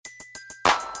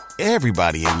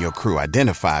Everybody in your crew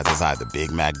identifies as either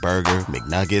Big Mac Burger,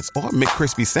 McNuggets, or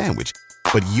McCrispy Sandwich.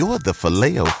 But you're the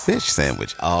Filet-O-Fish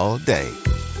Sandwich all day.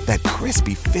 That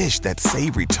crispy fish, that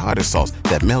savory tartar sauce,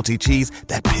 that melty cheese,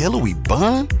 that pillowy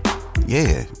bun.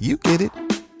 Yeah, you get it.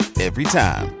 Every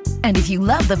time. And if you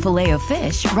love the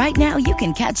Filet-O-Fish, right now you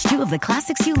can catch two of the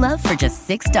classics you love for just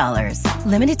 $6.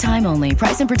 Limited time only.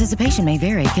 Price and participation may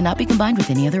vary. Cannot be combined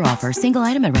with any other offer. Single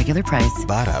item at regular price.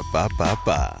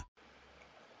 Ba-da-ba-ba-ba.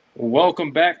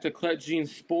 Welcome back to Clutch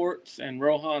Jeans Sports and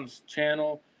Rohan's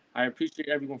channel. I appreciate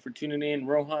everyone for tuning in.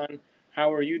 Rohan,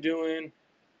 how are you doing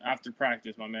after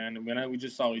practice, my man? We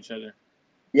just saw each other.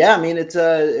 Yeah, I mean, it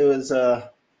was an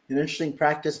interesting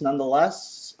practice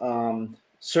nonetheless.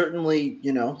 Certainly,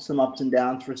 some ups and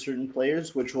downs for certain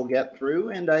players, which we'll get through.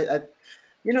 And it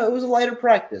was a lighter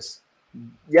practice.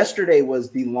 Yesterday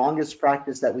was the longest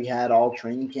practice that we had all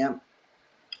training camp.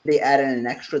 They added an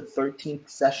extra 13th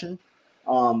session.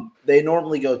 They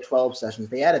normally go 12 sessions.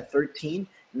 They added 13,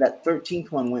 and that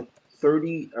 13th one went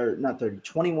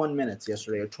 21 minutes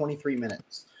yesterday, or 23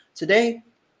 minutes. Today,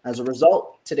 as a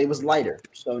result, today was lighter.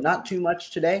 So not too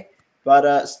much today.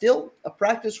 But still a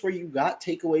practice where you got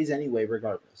takeaways anyway,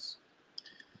 regardless.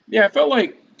 Yeah, I felt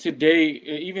like today,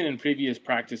 even in previous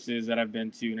practices that I've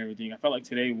been to and everything, I felt like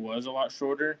today was a lot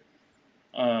shorter.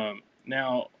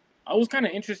 Now, I was kind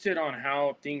of interested on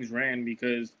how things ran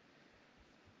because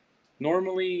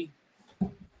normally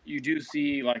you do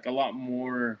see like a lot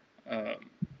more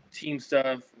team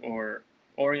stuff or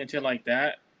oriented like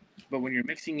that. But when you're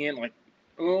mixing in like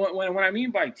what I mean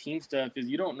by team stuff is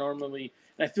you don't normally –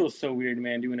 that feels so weird,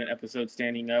 man, doing an episode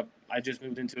standing up. I just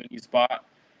moved into a new spot,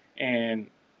 and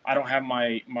I don't have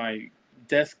my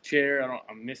desk chair.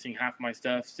 I'm missing half my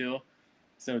stuff still.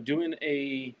 So doing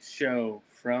a show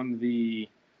from the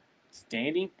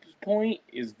standing point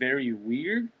is very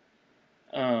weird.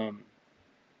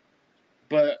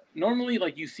 But normally,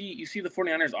 like you see the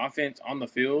 49ers offense on the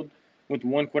field with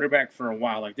one quarterback for a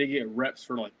while. Like they get reps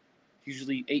for like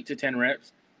usually 8 to 10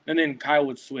 reps, and then Kyle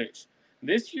would switch.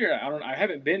 This year, I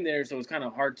haven't been there, so it's kind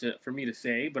of hard for me to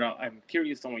say, but I'm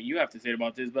curious on what you have to say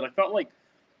about this. But I felt like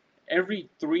every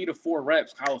 3 to 4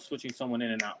 reps, Kyle was switching someone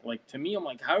in and out. Like, to me, I'm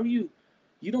like, how are you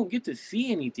don't get to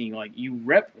see anything. Like, you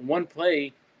rep one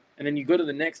play, and then you go to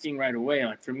the next thing right away.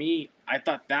 Like, for me, I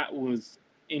thought that was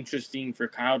interesting for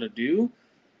Kyle to do.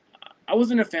 I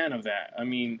wasn't a fan of that. I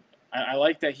mean, I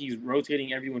like that he's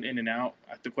rotating everyone in and out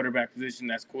at the quarterback position.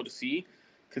 That's cool to see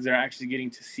because they're actually getting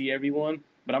to see everyone.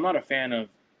 But I'm not a fan of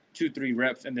 2-3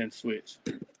 reps and then switch.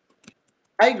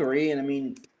 I agree. And, I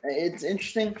mean, it's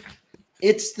interesting.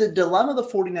 It's the dilemma the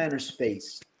 49ers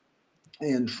face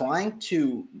in trying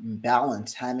to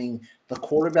balance having the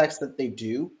quarterbacks that they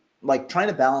do, like trying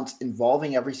to balance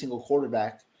involving every single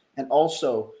quarterback and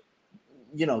also,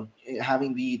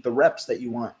 having the reps that you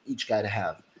want each guy to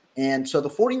have. And so the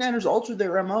 49ers altered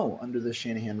their MO under the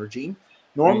Shanahan regime.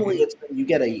 Normally, it's you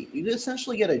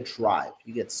essentially get a drive.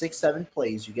 You get 6-7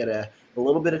 plays. You get a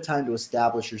little bit of time to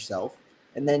establish yourself,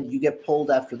 and then you get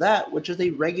pulled after that, which is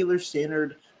a regular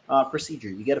standard procedure.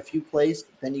 You get a few plays,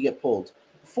 then you get pulled.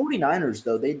 The 49ers,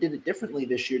 though, they did it differently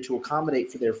this year to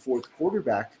accommodate for their fourth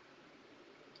quarterback.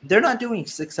 They're not doing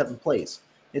 6-7 plays.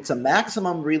 It's a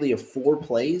maximum really of 4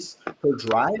 plays per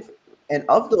drive, and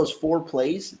of those 4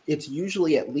 plays, it's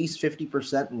usually at least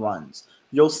 50% runs.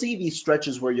 You'll see these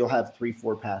stretches where you'll have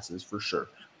 3-4 passes for sure,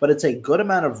 but it's a good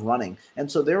amount of running. And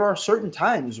so there are certain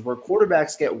times where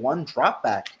quarterbacks get one drop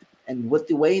back, and with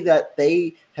the way that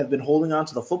they have been holding on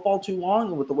to the football too long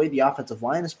and with the way the offensive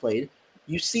line is played,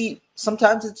 you see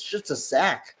sometimes it's just a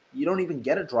sack. You don't even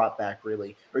get a drop back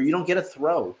really, or you don't get a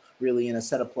throw really in a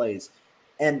set of plays.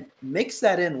 And mix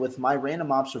that in with my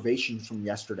random observations from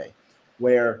yesterday,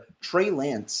 where Trey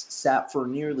Lance sat for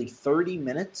nearly 30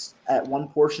 minutes at one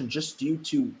portion just due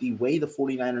to the way the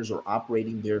 49ers are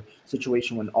operating their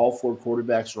situation when all 4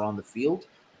 quarterbacks are on the field.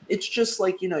 It's just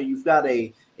like, you've got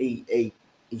a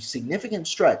significant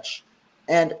stretch,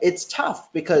 and it's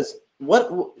tough because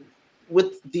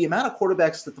with the amount of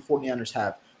quarterbacks that the 49ers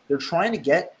have, they're trying to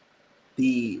get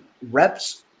the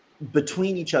reps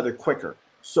between each other quicker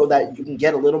so that you can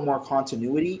get a little more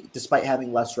continuity despite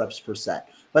having less reps per set.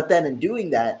 But then in doing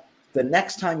that, the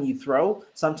next time you throw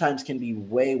sometimes can be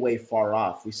way, way far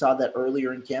off. We saw that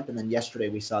earlier in camp, and then yesterday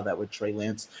we saw that with Trey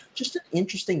Lance. Just an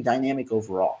interesting dynamic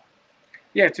overall.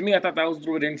 Yeah, to me, I thought that was a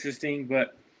little bit interesting.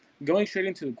 But going straight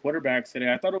into the quarterbacks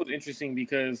today, I thought it was interesting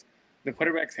because the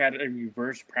quarterbacks had a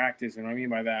reverse practice. And what I mean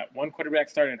by that, one quarterback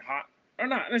started hot, or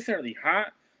not necessarily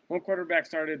hot. One quarterback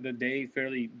started the day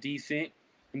fairly decent,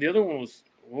 and the other one was,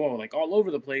 like all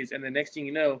over the place. And the next thing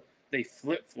you know, they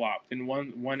flip-flopped, and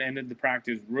one ended the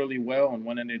practice really well, and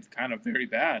one ended kind of very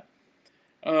bad.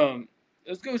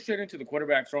 Let's go straight into the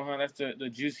quarterbacks, Rohan. That's the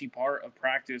juicy part of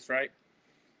practice, right?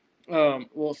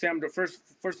 Well,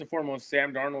 first and foremost,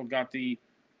 Sam Darnold got the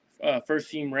first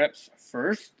team reps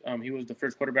first. He was the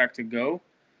first quarterback to go.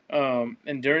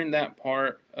 And during that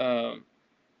part,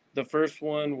 the first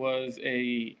one was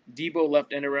a Debo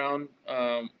left end around.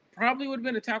 Probably would have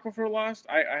been a tackle for a loss.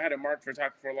 I had it marked for a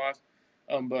tackle for a loss.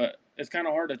 But it's kind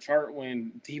of hard to chart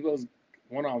when Debo's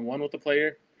one-on-one with the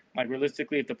player. Like,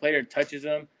 realistically, if the player touches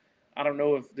him, I don't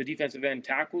know if the defensive end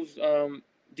tackles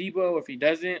Debo. If he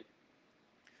doesn't,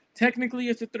 technically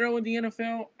it's a throw in the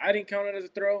NFL. I didn't count it as a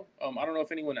throw. I don't know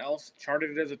if anyone else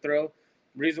charted it as a throw.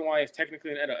 The reason why it's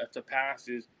technically it's a pass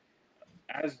is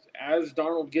as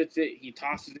Darnold gets it, he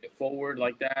tosses it forward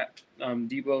like that.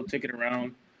 Debo took it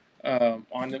around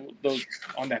on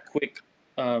that quick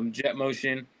jet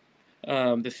motion.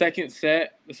 The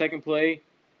second play,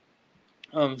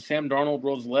 Sam Darnold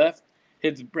rolls left,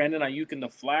 hits Brandon Ayuk in the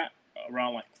flat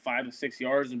around like 5 to 6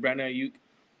 yards, and Brandon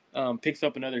Ayuk picks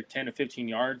up another 10 to 15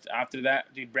 yards after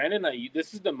that. Dude, Brandon Ayuk,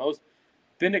 this is the most,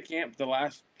 been to camp the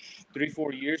last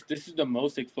 3-4 years, this is the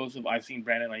most explosive I've seen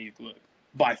Brandon Ayuk look,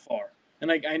 by far. And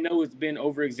like, I know it's been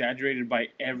over-exaggerated by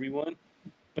everyone,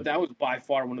 but that was by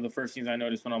far one of the first things I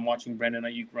noticed when I'm watching Brandon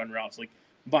Ayuk run routes. Like,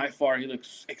 by far, he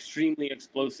looks extremely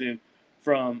explosive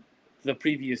from the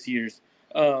previous years.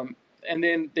 And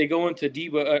then they go into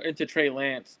into Trey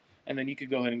Lance, and then you could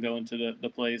go ahead and go into the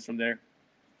plays from there.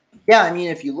 Yeah, I mean,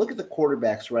 if you look at the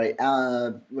quarterbacks, right,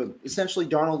 essentially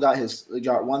Darnold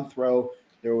got one throw.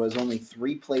 There was only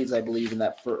 3 plays, I believe, in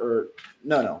that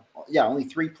only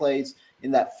 3 plays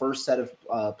in that first set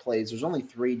of plays. There's only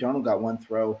 3. Darnold got 1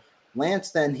 throw.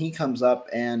 Lance, then he comes up,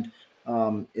 and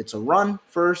it's a run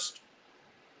first.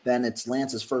 Then it's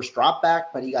Lance's first drop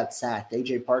back, but he got sacked.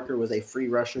 A.J. Parker was a free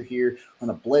rusher here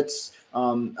on a blitz.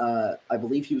 I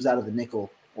believe he was out of the nickel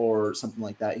or something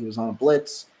like that. He was on a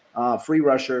blitz, free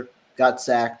rusher, got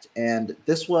sacked. And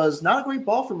this was not a great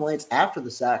ball from Lance after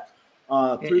the sack.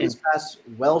 Threw this pass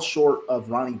well short of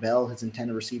Ronnie Bell, his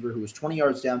intended receiver, who was 20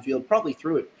 yards downfield, probably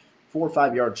threw it 4 or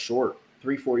 5 yards short,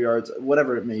 3-4 yards,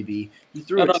 whatever it may be. He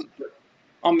threw it.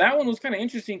 That one was kind of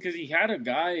interesting because he had a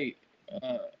guy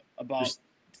about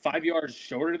 5 yards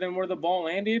shorter than where the ball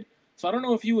landed. So I don't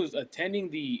know if he was attending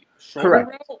the shorter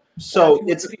route. So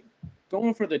it's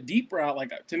going for the deep route.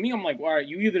 Like, to me, I'm like, all right,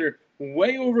 you either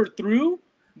way overthrew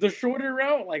the shorter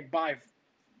route, like by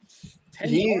 10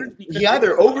 yards. He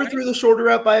either overthrew the shorter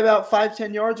route by about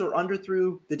 5-10 yards or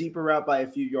underthrew the deeper route by a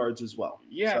few yards as well.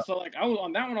 Yeah. So like, I was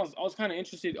on that one. I was kind of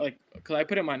interested, like, because I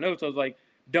put in my notes. I was like,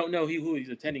 don't know who he's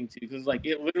attending to, because like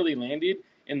it literally landed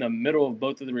in the middle of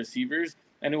both of the receivers.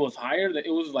 And it was higher. It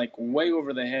was like way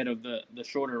over the head of the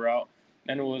shorter route,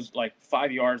 and it was like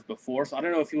 5 yards before. So I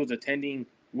don't know if he was attending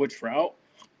which route.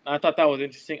 I thought that was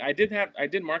interesting. I did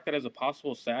mark that as a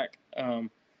possible sack.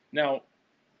 Now,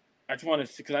 I just want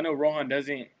to, because I know Rohan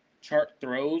doesn't chart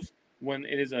throws when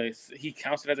it is he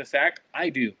counts it as a sack. I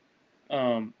do.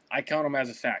 I count them as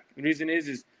a sack. The reason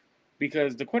is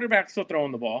because the quarterback's still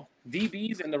throwing the ball.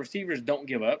 DBs and the receivers don't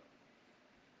give up.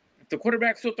 The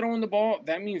quarterback's still throwing the ball,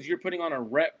 that means you're putting on a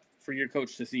rep for your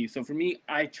coach to see. So for me,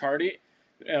 I chart it.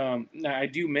 Now I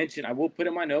do mention, I will put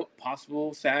in my note,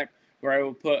 possible sack, where I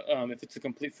will put, if it's a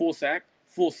complete full sack,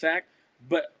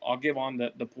 but I'll give on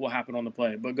the what happened on the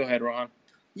play. But go ahead, Rohan.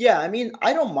 Yeah, I mean,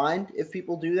 I don't mind if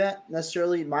people do that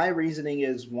necessarily. My reasoning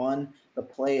is, 1, the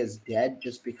play is dead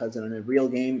just because in a real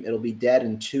game it'll be dead,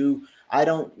 and 2, I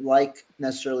don't like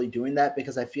necessarily doing that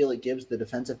because I feel it gives the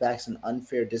defensive backs an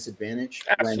unfair disadvantage.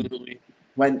 Absolutely.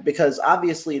 Because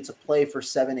obviously it's a play for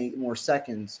 7-8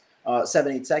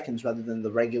 seconds rather than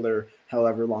the regular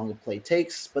however long the play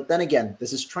takes. But then again,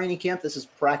 this is training camp, this is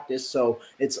practice, so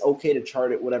it's okay to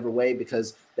chart it whatever way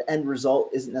because the end result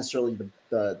isn't necessarily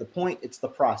the point, it's the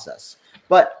process.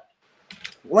 But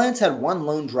Lance had 1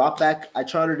 lone drop back. I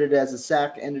charted it as a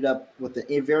sack, ended up with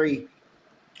a very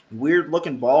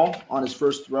weird-looking ball on his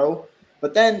first throw.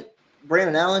 But then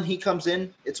Brandon Allen, he comes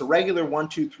in. It's a regular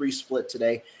 1-2-3 split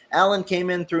today. Allen came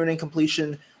in, threw an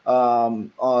incompletion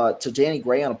to Danny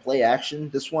Gray on a play action.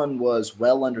 This one was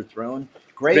well underthrown.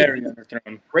 Very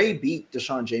underthrown. Gray beat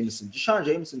Deshaun Jameson. Deshaun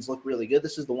Jameson's looked really good.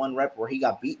 This is the one rep where he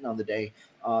got beaten on the day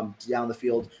down the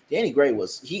field. Danny Gray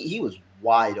was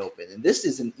wide open, and this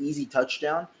is an easy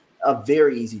touchdown. A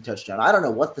very easy touchdown. I don't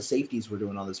know what the safeties were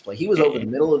doing on this play. He was over the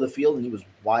middle of the field, and he was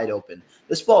wide open.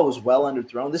 This ball was well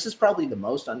underthrown. This is probably the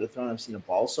most underthrown I've seen a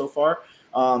ball so far.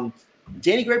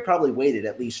 Danny Gray probably waited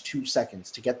at least 2 seconds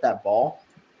to get that ball.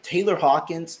 Taylor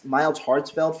Hawkins, Miles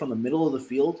Hartsfeld from the middle of the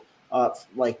field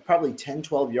like probably 10,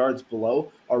 12 yards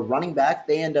below, are running back.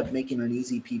 They end up making an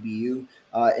easy PBU,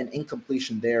 an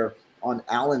incompletion there on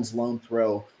Allen's lone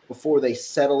throw before they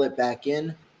settle it back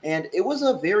in. And it was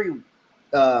a very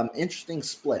interesting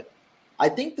split. I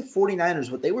think the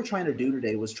 49ers, what they were trying to do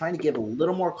today was trying to give a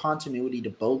little more continuity to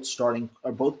both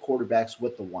quarterbacks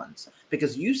with the ones,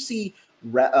 because you see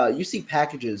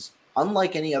packages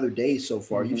unlike any other day so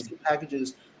far. Mm-hmm. You've seen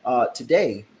packages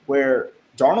today where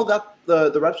Darnold got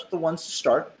the reps with the ones to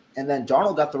start, and then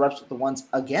Darnold got the reps with the ones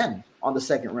again on the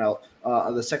second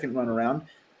run around.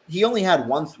 He only had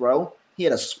one throw. He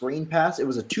had a screen pass. It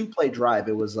was a 2-play drive.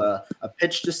 It was a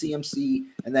pitch to CMC,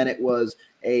 and then it was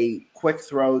a quick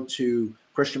throw to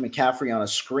Christian McCaffrey on a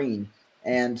screen.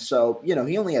 And so,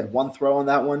 he only had one throw on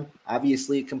that one,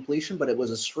 obviously a completion, but it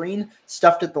was a screen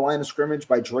stuffed at the line of scrimmage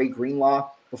by Dre Greenlaw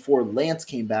before Lance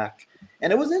came back.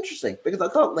 And it was interesting because I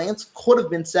thought Lance could have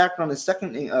been sacked on his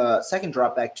second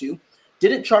drop back too.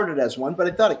 Didn't chart it as one, but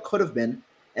I thought it could have been.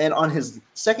 And on his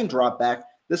second drop back,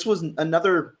 this was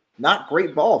another not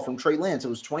great ball from Trey Lance. It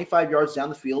was 25 yards down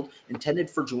the field, intended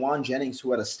for Jauan Jennings, who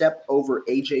had a step over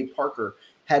A.J. Parker.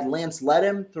 Had Lance let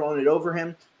him, thrown it over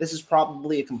him, this is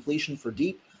probably a completion for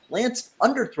deep. Lance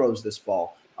underthrows this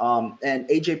ball, and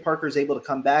A.J. Parker is able to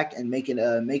come back and make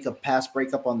a pass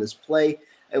breakup on this play.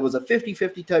 It was a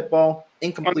 50-50 type ball,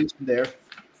 incompletion there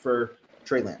for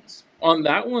Trey Lance. On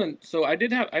that one, so I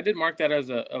did mark that as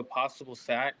a possible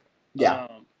sack. Yeah.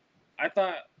 I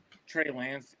thought Trey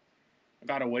Lance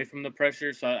got away from the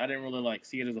pressure, so I didn't really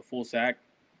see it as a full sack.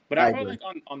 But I felt like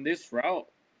on this route,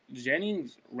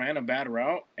 Jennings ran a bad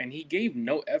route, and he gave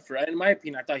no effort. In my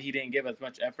opinion, I thought he didn't give as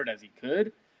much effort as he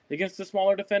could against the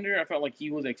smaller defender. I felt like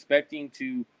he was expecting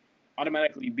to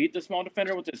automatically beat the small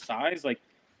defender with his size.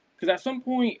 Because at some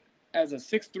point, as a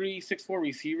 6'3", 6'4"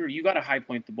 receiver, you got to high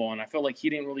point the ball. And I felt like he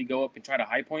didn't really go up and try to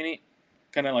high point it.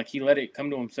 Kind of he let it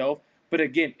come to himself. But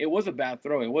again, it was a bad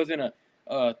throw. It wasn't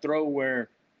a throw where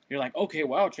you're like, okay,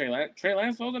 wow, Trey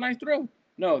Lance throws a nice throw.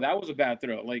 No, that was a bad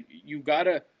throw. You got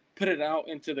to put it out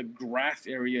into the grass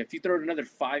area. If you throw it another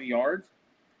 5 yards,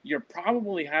 you're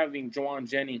probably having Jauan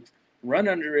Jennings run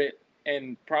under it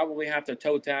and probably have to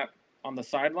toe tap on the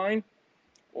sideline,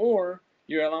 or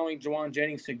you're allowing Jauan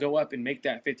Jennings to go up and make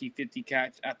that 50-50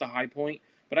 catch at the high point.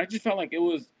 But I just felt like it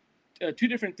was two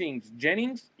different things.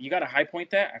 Jennings, you got to high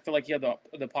point that. I feel like he had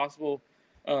the possible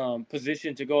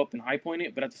position to go up and high point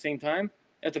it, but at the same time,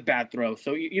 that's a bad throw.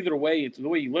 So either way, it's the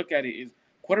way you look at it is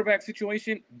quarterback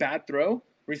situation, bad throw.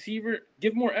 Receiver,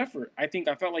 give more effort. I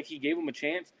felt like he gave him a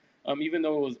chance, even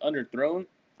though it was underthrown.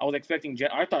 I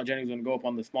thought Jennings was going to go up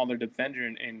on the smaller defender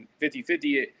and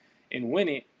 50-50 it and win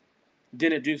it.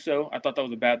 Didn't do so. I thought that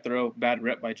was a bad throw, bad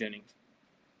rep by Jennings.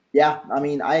 Yeah,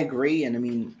 I agree.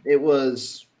 And it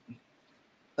was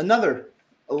a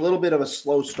little bit of a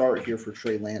slow start here for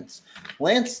Trey Lance.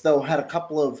 Lance, though, had a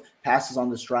couple of passes on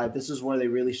this drive. This is where they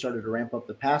really started to ramp up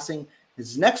the passing.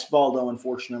 His next ball, though,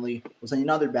 unfortunately, was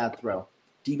another bad throw.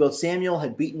 Deebo Samuel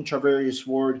had beaten Charvarius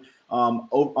Ward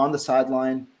on the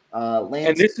sideline. Lance,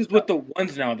 and this is with the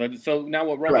ones now. So now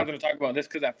what Roman's going to talk about this,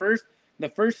 because at first, the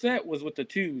first set was with the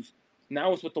twos.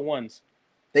 Now it's with the ones.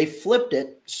 They flipped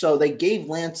it, so they gave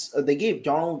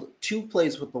Darnold 2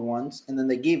 plays with the ones, and then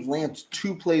they gave Lance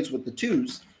 2 plays with the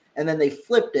twos, and then they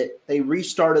flipped it. They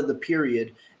restarted the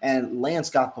period, and Lance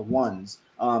got the ones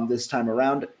this time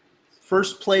around.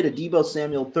 First play to Deebo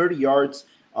Samuel, 30 yards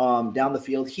down the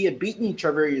field. He had beaten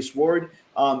Charvarius Ward.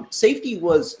 Safety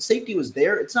was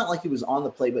there. It's not like he was on the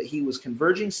play, but he was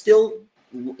converging. Still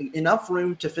enough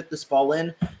room to fit this ball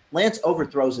in. Lance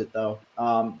overthrows it, though.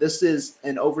 This is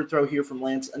an overthrow here from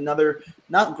Lance. Another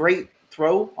not great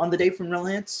throw on the day from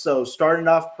Lance. So starting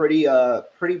off pretty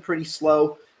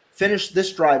slow. Finished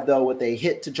this drive, though, with a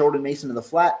hit to Jordan Mason in the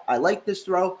flat. I like this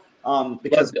throw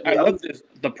because I love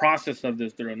the process of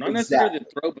this throw. Not necessarily the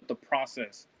throw, but the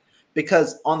process.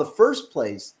 Because on the first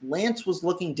plays, Lance was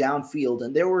looking downfield,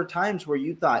 and there were times where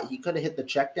you thought he could have hit the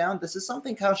check down. This is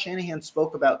something Kyle Shanahan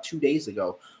spoke about 2 days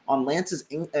ago on Lance's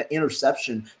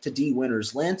interception to D.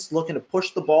 Winters. Lance looking to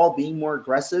push the ball, being more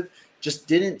aggressive, just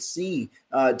didn't see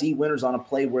D. Winters on a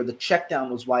play where the check down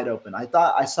was wide open. I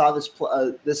thought I saw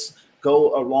this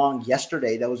go along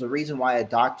yesterday. That was a reason why I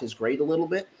docked his grade a little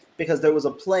bit. Because there was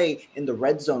a play in the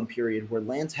red zone period where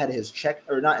Lance had his check,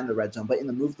 or not in the red zone, but in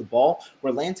the move the ball,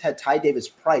 where Lance had Ty Davis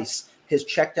Price, his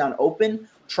check down open,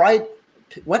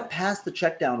 went past the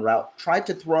check down route, tried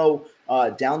to throw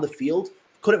down the field,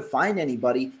 couldn't find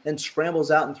anybody, then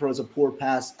scrambles out and throws a poor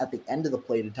pass at the end of the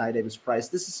play to Ty Davis Price.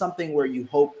 This is something where you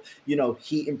hope,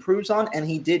 he improves on, and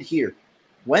he did here.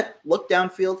 Looked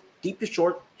downfield, deep to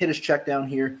short, hit his check down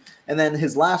here. And then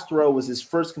his last throw was his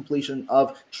first completion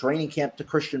of training camp to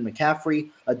Christian McCaffrey,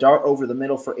 a dart over the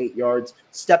middle for 8 yards.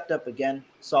 Stepped up again,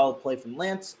 solid play from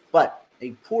Lance, but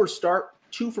a poor start,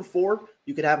 2 for 4.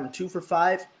 You could have him 2 for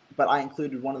 5, but I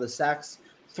included one of the sacks.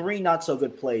 3 not so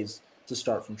good plays to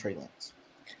start from Trey Lance.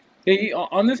 Hey,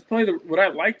 on this play, what I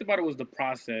liked about it was the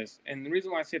process. And the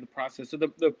reason why I say the process, so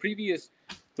the previous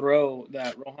throw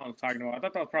that Rohan was talking about, I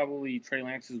thought that was probably Trey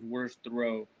Lance's worst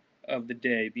throw of the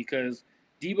day because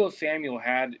Deebo Samuel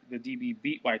had the DB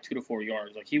beat by 2 to 4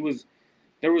 yards. Like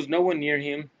there was no one near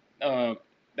him.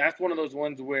 That's one of those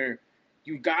ones where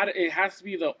it has to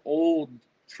be the old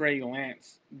Trey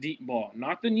Lance deep ball,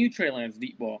 not the new Trey Lance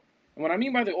deep ball. And what I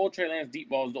mean by the old Trey Lance deep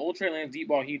ball is the old Trey Lance deep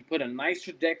ball, he'd put a nice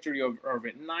trajectory of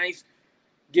it, nice,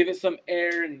 give it some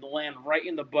air and land right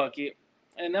in the bucket.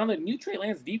 And now the new Trey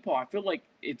Lance deep ball, I feel like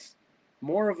it's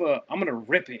more of I'm going to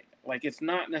rip it. Like it's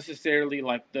not necessarily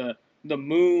like the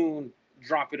moon,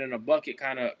 drop it in a bucket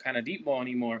kind of deep ball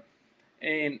anymore.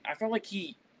 And I felt like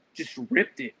he just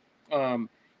ripped it.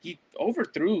 He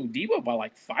overthrew Deebo by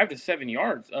like 5 to 7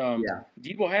 yards.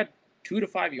 Deebo had 2 to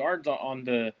 5 yards on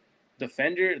the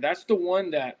defender. That's the one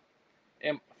that,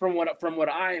 and from what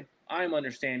I'm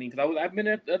understanding, because I've been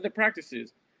at the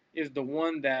practices, is the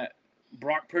one that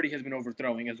Brock Purdy has been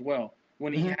overthrowing as well.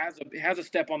 When he has a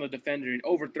step on the defender and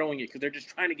overthrowing it because they're just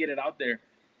trying to get it out there.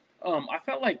 I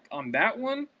felt like on that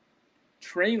one,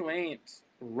 Trey Lance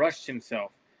rushed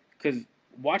himself because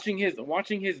watching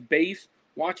his base,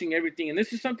 watching everything, and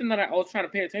this is something that I was trying to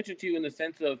pay attention to in the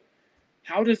sense of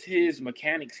how does his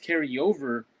mechanics carry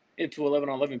over into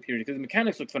 11-on-11 period, because the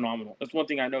mechanics look phenomenal. That's one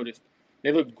thing I noticed.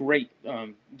 They looked great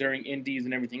during indies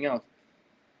and everything else.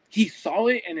 He saw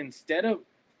it, and instead of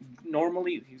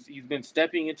normally he's been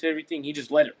stepping into everything, he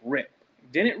just let it rip.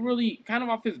 Didn't really, kind of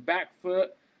off his back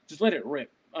foot, just let it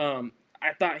rip.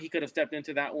 I thought he could have stepped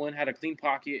into that one, had a clean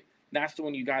pocket. That's the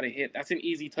one you got to hit. That's an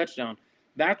easy touchdown.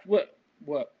 That's what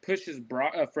pushes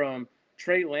Brock from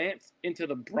Trey Lance into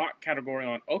the Brock category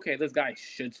on, okay, this guy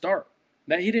should start.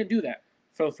 That he didn't do that.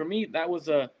 So for me, that was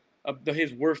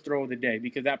his worst throw of the day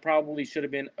because that probably should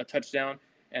have been a touchdown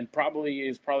and probably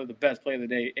is the best play of the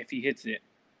day if he hits it.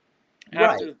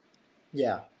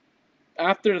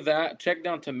 After that, check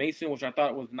down to Mason, which I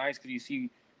thought was nice because you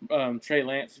see Trey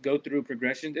Lance go through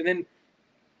progressions. And then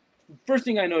first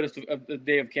thing I noticed of the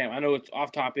day of camp, I know it's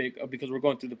off topic because we're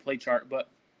going through the play chart, but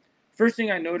first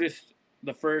thing I noticed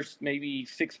the first maybe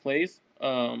 6 plays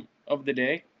of the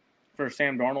day for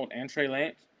Sam Darnold and Trey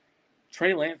Lance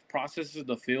processes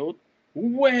the field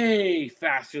way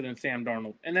faster than Sam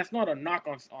Darnold. And that's not a knock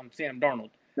on Sam Darnold.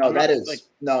 No, I'm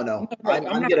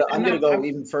gonna go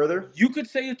even further. You could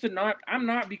say it's a knock. I'm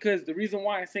not, because the reason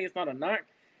why I say it's not a knock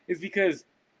is because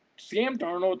Sam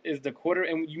Darnold is the quarter,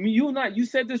 and you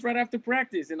said this right after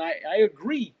practice, and I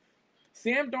agree.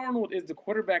 Sam Darnold is the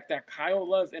quarterback that Kyle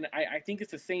loves, and I think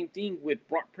it's the same thing with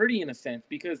Brock Purdy in a sense,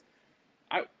 because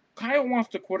Kyle wants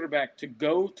the quarterback to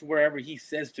go to wherever he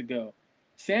says to go.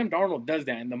 Sam Darnold does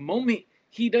that, and the moment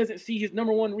he doesn't see his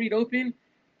number one read open,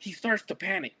 he starts to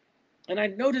panic. And I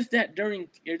noticed that during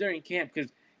camp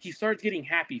because he starts getting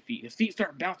happy feet. His feet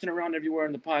start bouncing around everywhere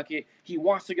in the pocket. He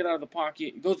wants to get out of the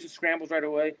pocket. He goes to scrambles right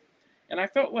away. And I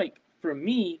felt like, for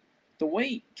me, the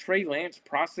way Trey Lance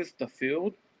processed the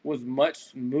field was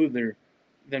much smoother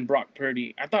than Brock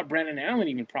Purdy. I thought Brandon Allen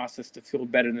even processed the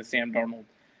field better than Sam Darnold.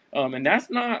 And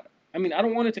that's not – I mean, I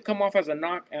don't want it to come off as a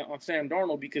knock on Sam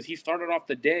Darnold because he started off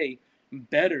the day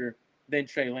better than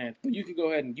Trey Lance. But you could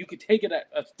go ahead and you could take it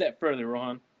a step further,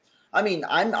 Ron. I mean,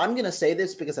 I'm going to say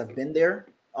this because I've been there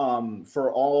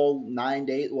for all 9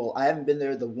 days. Well, I haven't been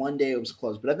there the one day it was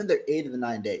closed, but I've been there 8 of the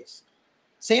 9 days.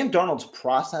 Sam Darnold's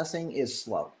processing is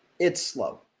slow. It's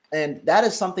slow. And that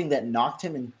is something that knocked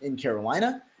him in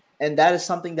Carolina, and that is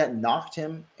something that knocked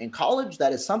him in college.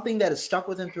 That is something that has stuck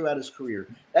with him throughout his career.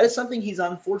 That is something he's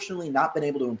unfortunately not been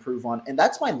able to improve on, and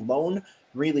that's my lone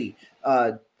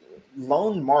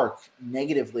mark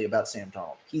negatively about Sam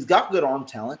Darnold. He's got good arm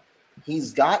talent.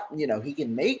 He's got, he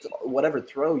can make whatever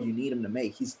throw you need him to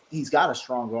make. He's got a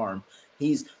strong arm.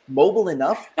 He's mobile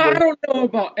enough. I don't know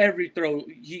about every throw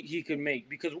he could make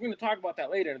because we're going to talk about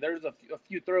that later. There's a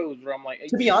few throws where I'm like, hey,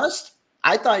 to be honest,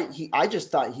 I don't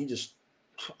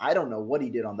know what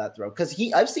he did on that throw because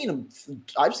I've seen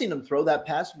him throw that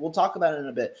pass. We'll talk about it in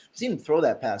a bit. I've seen him throw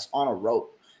that pass on a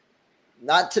rope.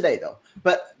 Not today though.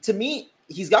 But to me,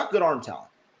 he's got good arm talent,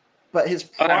 but his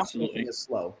processing is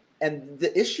slow. And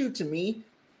the issue to me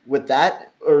with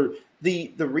that, or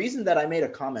the reason that I made a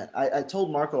comment, I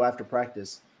told Marco after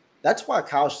practice, that's why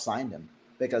Kyle signed him.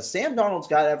 because Sam Darnold's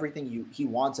got everything he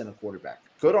wants in a quarterback.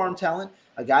 Good arm talent,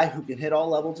 a guy who can hit all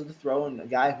levels of the throw, and a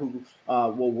guy who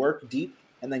will work deep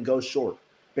and then go short.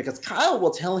 Because Kyle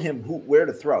will tell him where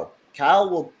to throw. Kyle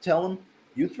will tell him,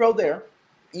 you throw there.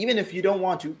 Even if you don't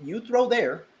want to, you throw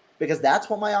there, because that's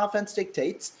what my offense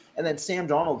dictates. And then Sam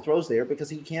Darnold throws there because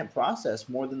he can't process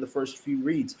more than the first few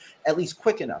reads, at least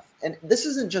quick enough. And this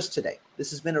isn't just today.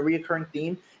 This has been a reoccurring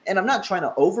theme. And I'm not trying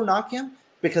to overknock him,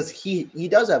 because he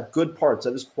does have good parts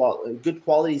of his good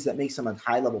qualities that makes him a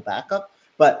high-level backup.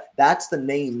 But that's the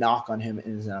main knock on him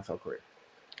in his NFL career.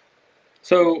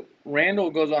 So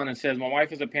Randall goes on and says, my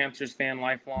wife is a Panthers fan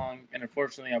lifelong, and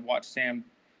unfortunately I've watched Sam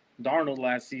Darnold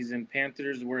last season.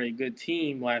 Panthers were a good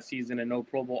team last season and no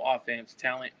Pro Bowl offense.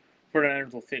 Talent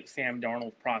 49ers will fix Sam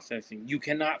Darnold's processing. You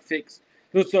cannot fix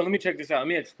 – so let me check this out. Let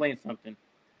me explain something.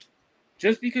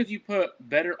 Just because you put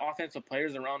better offensive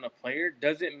players around a player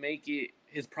doesn't make it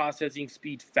his processing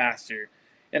speed faster.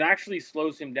 It actually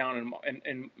slows him down,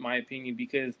 in my opinion,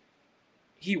 because –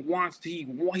 he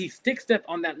sticks that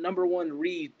on that number one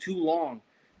read too long,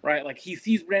 right? Like he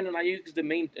sees Brandon Aiyuk as the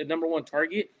main number one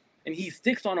target, and he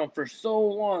sticks on him for so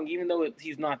long, even though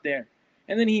he's not there.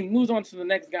 And then he moves on to the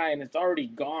next guy, and it's already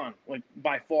gone, like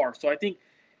by far. So I think,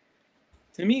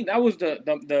 to me, that was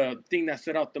the thing that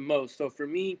stood out the most. So for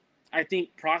me, I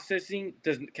think processing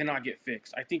cannot get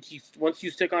fixed. I think once you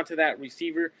stick onto that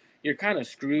receiver, you're kind of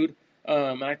screwed.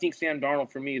 And I think Sam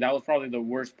Darnold, for me, that was probably the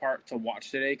worst part to watch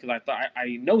today, because I thought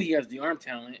I know he has the arm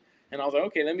talent, and I was like,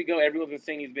 okay, let me go. Everyone's been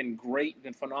saying he's been great,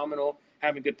 been phenomenal,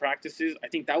 having good practices. I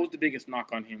think that was the biggest knock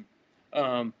on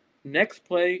him. Next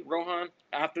play, Rohan,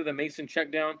 after the Mason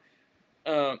check down,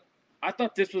 I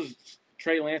thought this was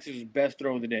Trey Lance's best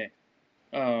throw of the day.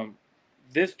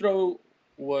 This throw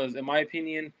was, in my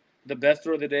opinion, the best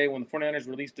throw of the day. When the 49ers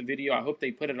released the video, I hope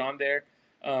they put it on there.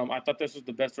 I thought this was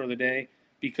the best throw of the day,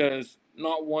 because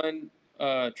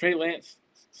Trey Lance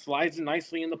slides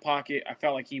nicely in the pocket. I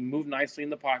felt like he moved nicely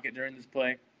in the pocket during this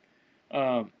play.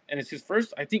 And it's his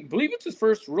first, believe it's his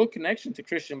first real connection to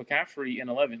Christian McCaffrey in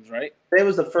 11s, right? It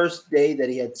was the first day that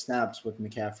he had snaps with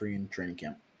McCaffrey in training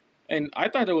camp. And I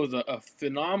thought it was a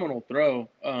phenomenal throw.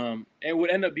 It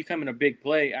would end up becoming a big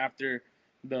play after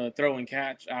the throw and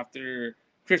catch, after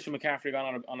Christian McCaffrey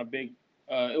got on a big,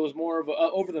 it was more of a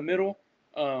over the middle.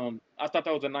 I thought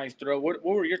that was a nice throw. What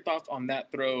were your thoughts on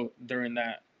that throw during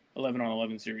that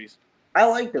 11-on-11 series? I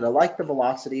liked it. I liked the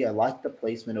velocity. I liked the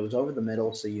placement. It was over the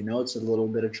middle, so it's a little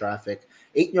bit of traffic.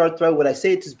 8-yard throw. Would I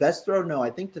say it's his best throw? No, I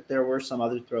think that there were some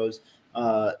other throws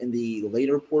in the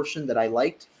later portion that I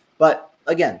liked. But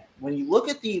again, when you look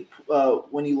at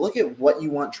what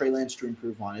you want Trey Lance to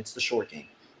improve on, it's the short game.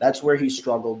 That's where he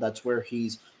struggled. That's where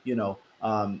he's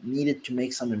needed to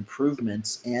make some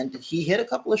improvements, and he hit a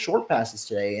couple of short passes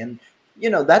today. And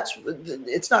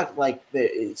it's not like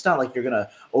you're gonna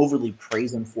overly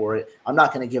praise him for it. I'm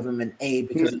not gonna give him an A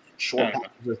because of short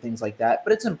passes or things like that.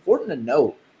 But it's important to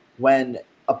note when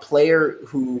a player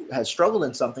who has struggled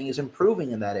in something is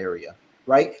improving in that area,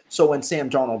 right? So when Sam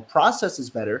Darnold processes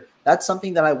better, that's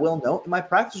something that I will note in my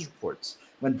practice reports.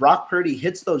 When Brock Purdy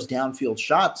hits those downfield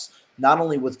shots, not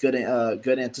only with good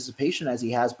anticipation as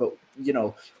he has, but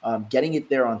getting it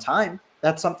there on time,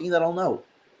 that's something that I'll note.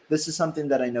 This is something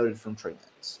that I noted from Trey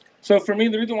Lance. So for me,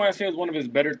 the reason why I say it was one of his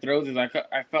better throws is I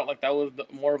felt like that was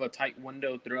more of a tight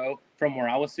window throw from where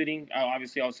I was sitting.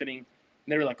 Obviously, I was sitting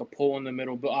there like a pull in the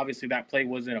middle, but obviously that play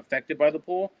wasn't affected by the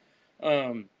pull.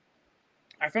 I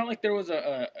felt like there was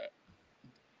a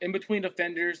in between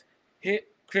defenders, hit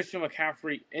Christian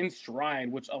McCaffrey in stride,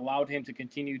 which allowed him to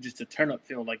continue just to turn up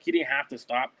field. Like, he didn't have to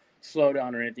stop, slow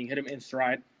down or anything, hit him in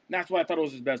stride. And that's why I thought it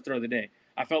was his best throw of the day.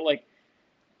 I felt like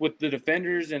with the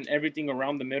defenders and everything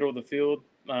around the middle of the field,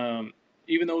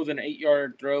 even though it was an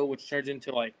 8-yard throw, which turns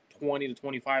into like 20 to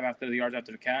 25 after the yards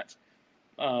after the catch,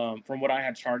 from what I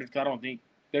had charted, because I don't think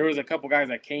there was a couple guys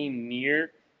that came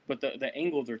near, but the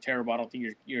angles are terrible. I don't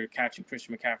think you're catching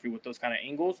Christian McCaffrey with those kind of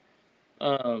angles.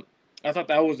 I thought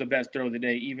that was the best throw of the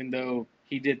day, even though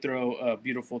he did throw a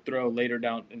beautiful throw later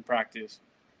down in practice.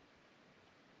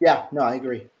 Yeah, no, I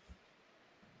agree.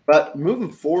 But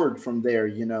moving forward from there,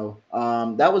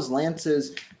 that was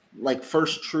Lance's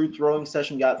first true throwing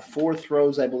session. Got 4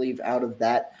 throws, I believe, out of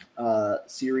that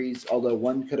series, although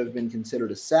one could have been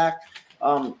considered a sack.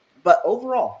 But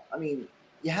overall, I mean,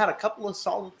 you had a couple of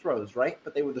solid throws, right?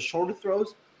 But they were the shorter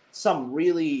throws, some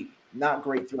really not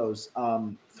great throws.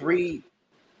 3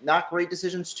 not great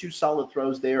decisions, 2 solid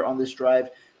throws there on this drive.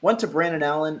 Went to Brandon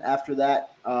Allen after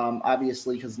that,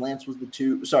 obviously, because Lance was the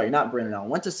 2. Sorry, not Brandon Allen.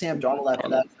 Went to Sam Darnold after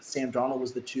that. Sam Darnold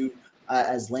was the 2,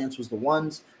 as Lance was the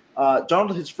 1s.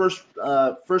 Darnold, his first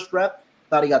rep,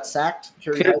 Thought he got sacked.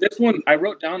 This one, I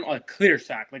wrote down a clear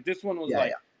sack. Like, this one was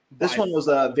This one was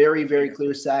a very, very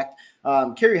clear sack.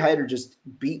 Kerry Hyder just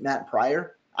beat Matt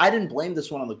Pryor. I didn't blame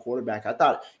this one on the quarterback. I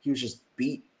thought he was just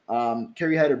beat.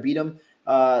 Kerry Hyder beat him.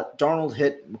 Darnold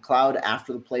hit McLeod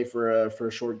after the play for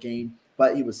a short gain,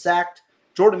 but he was sacked.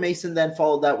 Jordan Mason then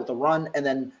followed that with a run, and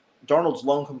then Darnold's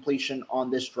lone completion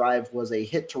on this drive was a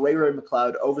hit to Ray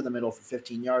McLeod over the middle for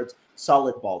 15 yards.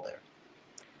 Solid ball there.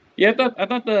 Yeah, I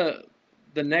thought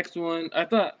the next one. I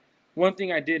thought one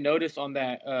thing I did notice on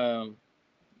that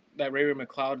that Ray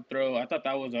McLeod throw. I thought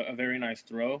that was a very nice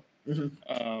throw,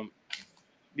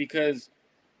 because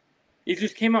it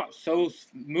just came out so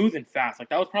smooth and fast. Like,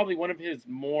 that was probably one of his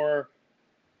more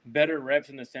better reps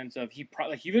in the sense of he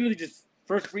literally just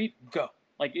first read, go.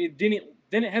 Like, it didn't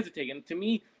hesitate. And to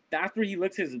me, that's where he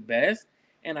looks his best.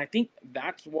 And I think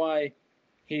that's why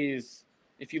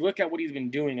if you look at what he's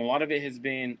been doing, a lot of it has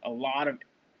been a lot of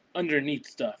underneath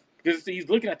stuff. Because he's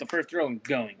looking at the first throw and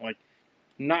going. Like,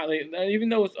 not even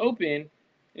though it's open,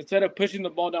 instead of pushing the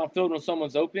ball downfield when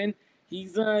someone's open,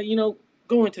 he's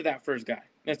going to that first guy.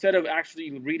 Instead of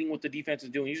actually reading what the defense is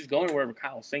doing, he's just going wherever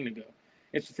Kyle's saying to go.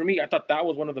 For me, I thought that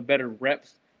was one of the better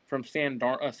reps from Sam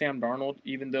Darnold,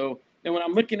 even though, and when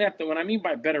I'm looking at when I mean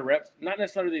by better reps, not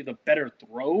necessarily the better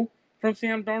throw from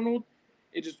Sam Darnold,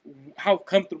 it just how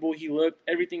comfortable he looked,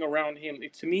 everything around him.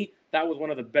 To me, that was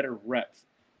one of the better reps.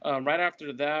 Right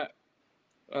after that,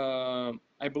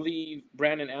 I believe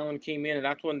Brandon Allen came in, and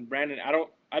that's when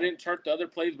I didn't chart the other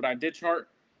plays, but I did chart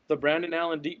the Brandon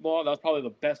Allen deep ball. That was probably the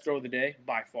best throw of the day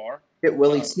by far. Hit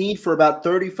Willie Snead for about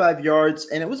 35 yards,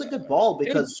 and it was a good ball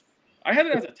because I had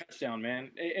it as a touchdown,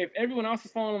 man. If everyone else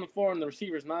is falling on the floor and the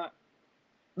receiver's not,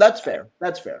 that's fair.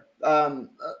 That's fair.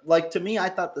 To me, I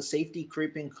thought the safety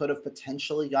creeping could have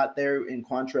potentially got there in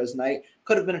Quantrez Knight.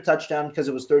 Could have been a touchdown because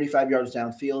it was 35 yards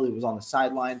downfield. It was on the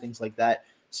sideline, things like that.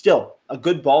 Still, a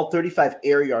good ball, 35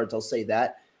 air yards, I'll say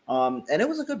that. And it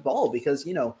was a good ball because,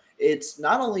 it's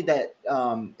not only that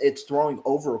it's throwing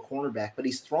over a cornerback, but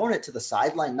he's throwing it to the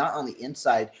sideline, not on the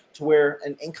inside, to where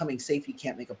an incoming safety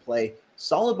can't make a play.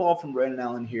 Solid ball from Brandon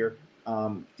Allen here,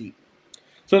 deep.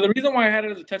 So the reason why I had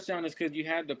it as a touchdown is because you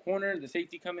had the corner, the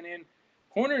safety coming in.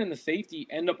 Corner and the safety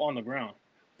end up on the ground,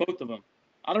 both of them.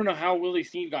 I don't know how Willie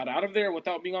Snead got out of there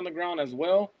without being on the ground as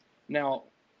well. Now,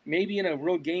 maybe in a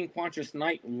real game, Quantrez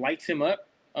Knight lights him up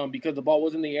because the ball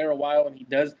was in the air a while and he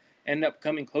does end up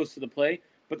coming close to the play.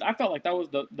 But I felt like that was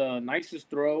the nicest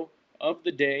throw of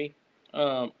the day.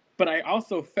 But I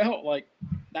also felt like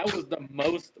that was the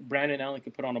most Brandon Allen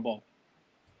could put on a ball.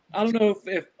 I don't know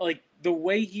if the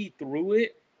way he threw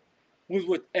it was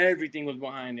with everything was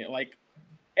behind it. Like,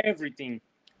 everything.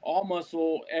 All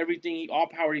muscle, everything, all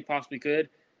power he possibly could,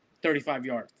 35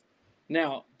 yards.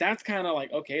 Now, that's kind of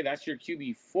like, okay, that's your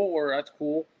QB4. That's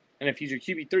cool. And if he's your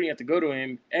QB3, you have to go to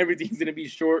him. Everything's going to be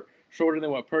shorter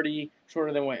than what Purdy,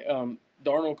 shorter than what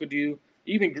Darnold could do.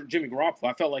 Even Jimmy Garoppolo,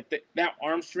 I felt like that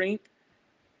arm strength,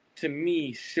 to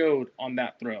me, showed on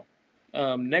that throw.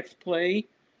 Next play,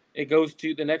 it goes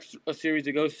to the next series.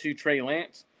 It goes to Trey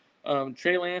Lance.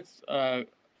 Trey Lance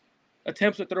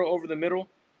attempts to throw over the middle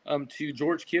to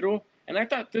George Kittle. And I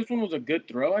thought this one was a good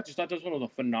throw. I just thought this one was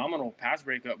a phenomenal pass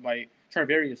breakup by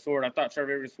Charvarius Ward. I thought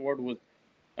Charvarius Ward was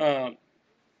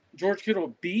George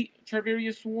Kittle beat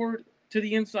Charvarius Ward to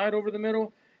the inside over the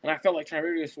middle. And I felt like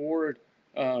Charvarius Ward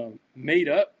made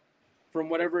up from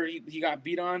whatever he got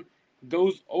beat on.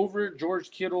 Goes over George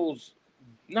Kittle's,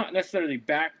 not necessarily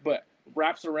back, but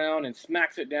wraps around and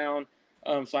smacks it down.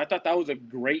 So I thought that was a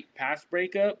great pass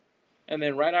breakup. And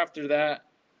then right after that,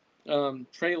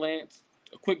 Trey Lance,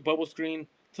 a quick bubble screen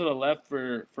to the left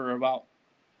for about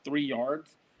 3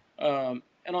 yards. And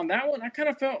on that one, I kind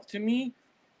of felt, to me,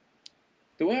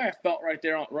 the way I felt right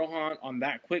there on Rohan on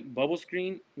that quick bubble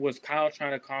screen was Kyle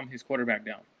trying to calm his quarterback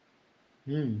down.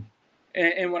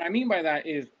 And what I mean by that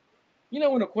is, when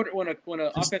a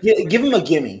offensive give him a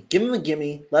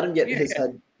gimme, let him get his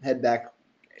head back,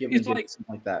 give him something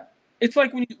like that. It's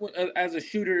like when you, as a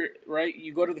shooter, right?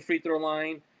 You go to the free throw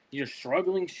line, you're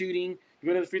struggling shooting. You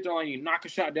go to the free throw line, you knock a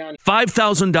shot down.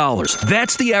 $5,000.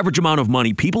 That's the average amount of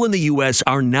money people in the U.S.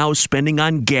 are now spending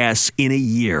on gas in a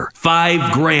year.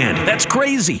 $5,000. That's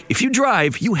crazy. If you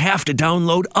drive, you have to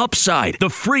download Upside, the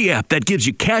free app that gives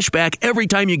you cash back every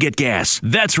time you get gas.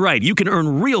 That's right. You can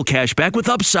earn real cash back with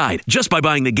Upside just by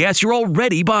buying the gas you're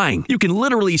already buying. You can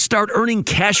literally start earning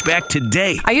cash back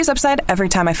today. I use Upside every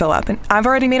time I fill up, and I've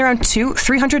already made around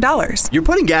 $200-$300. You're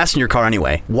putting gas in your car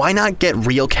anyway. Why not get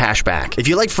real cash back? If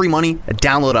you like free money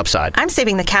Download Upside. I'm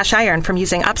saving the cash I earn from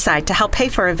using Upside to help pay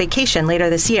for a vacation later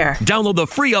this year. Download the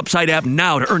free Upside app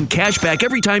now to earn cash back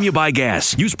every time you buy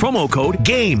gas. Use promo code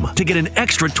GAME to get an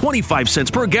extra 25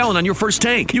 cents per gallon on your first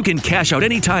tank. You can cash out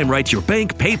anytime right to your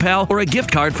bank, PayPal, or a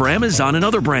gift card for Amazon and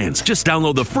other brands. Just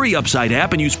download the free Upside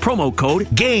app and use promo code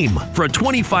GAME for a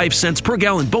 25 cents per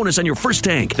gallon bonus on your first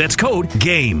tank. That's code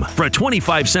GAME for a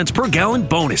 25 cents per gallon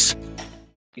bonus.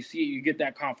 You see, you get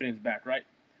that confidence back, right?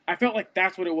 I felt like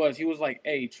that's what it was. He was like,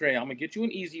 "Hey, Trey, I'm gonna get you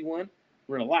an easy one.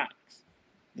 Relax.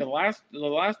 The last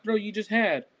throw you just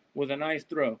had was a nice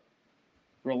throw.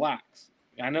 Relax.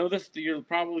 I know this. You're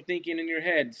probably thinking in your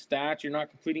head, stats. You're not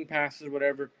completing passes,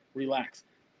 whatever. Relax."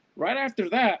 Right after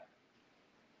that,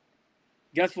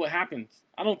 guess what happens?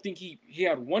 I don't think he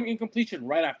had one incompletion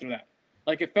right after that.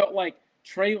 Like, it felt like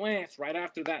Trey Lance right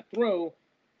after that throw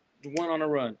went on a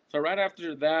run. So right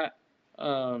after that,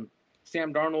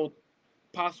 Sam Darnold.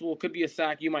 Possible, could be a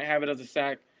sack. You might have it as a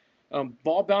sack.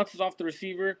 Ball bounces off the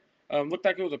receiver. Looked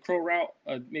like it was a curl route,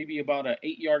 maybe about an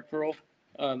 8-yard curl.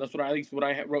 That's what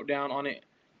I wrote down on it.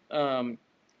 I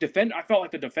felt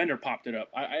like the defender popped it up.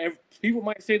 People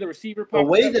might say the receiver popped it up. The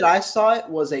way that I saw it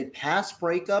was a pass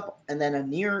breakup and then a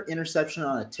near interception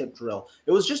on a tip drill.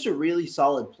 It was just a really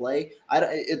solid play.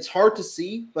 It's hard to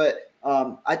see, but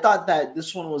I thought that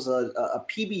this one was a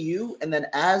PBU, and then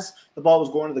as the ball was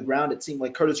going to the ground, it seemed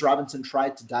like Curtis Robinson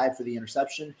tried to dive for the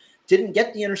interception. Didn't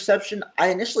get the interception. I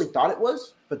initially thought it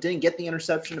was, but didn't get the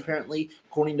interception, apparently,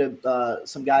 according to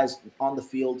some guys on the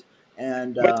field.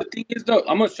 And but the thing is, though,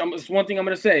 one thing I'm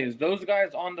going to say is those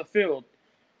guys on the field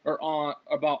are on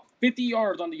about 50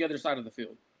 yards on the other side of the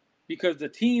field because the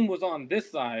team was on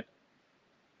this side,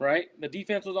 right? The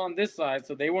defense was on this side,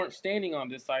 so they weren't standing on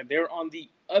this side. They were on the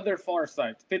other far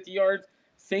side, 50 yards,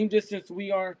 same distance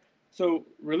we are. So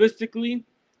realistically,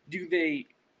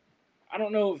 I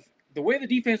don't know if the way the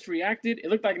defense reacted, it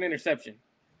looked like an interception,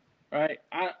 right?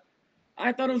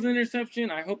 I thought it was an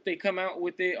interception. I hope they come out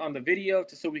with it on the video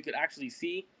so we could actually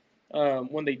see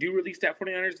when they do release that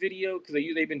 49ers video because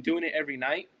they've been doing it every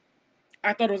night.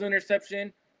 I thought it was an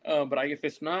interception, but if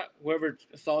it's not, whoever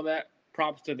saw that,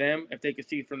 props to them if they could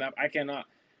see from that.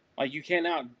 You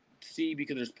cannot see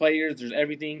because there's players, there's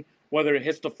everything, whether it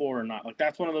hits the floor or not. Like,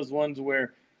 that's one of those ones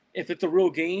where if it's a real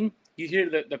game, you hear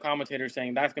the commentator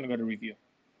saying that's going to go to review.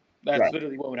 That's right.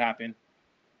 Literally what would happen.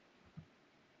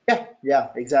 Yeah,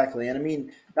 exactly. And I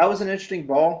mean, that was an interesting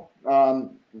ball.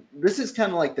 This is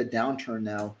kind of like the downturn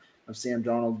now of Sam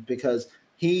Darnold because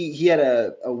he had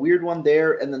a weird one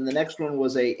there, and then the next one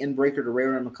was a inbreaker to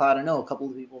Ray-Ray McCloud. I know a couple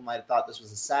of people might have thought this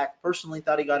was a sack. Personally,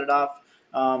 thought he got it off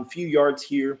a few yards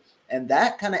here, and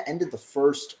that kind of ended the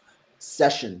first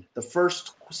session for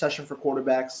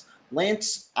quarterbacks.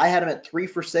 Lance, I had him at 3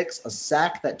 for 6, a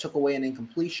sack that took away an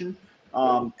incompletion,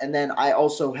 and then I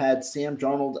also had Sam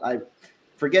Darnold. I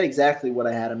forget exactly what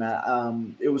I had him at.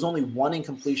 It was only one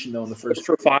incompletion though in the first.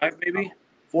 4 for 5, maybe.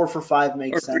 4 for 5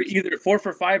 makes sense. Either 4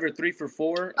 for 5 or 3 for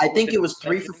 4. I think it was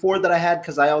 3 for 4 that I had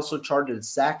because I also charted a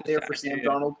sack there for Sam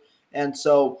Darnold. And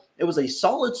so it was a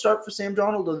solid start for Sam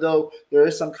Darnold, although there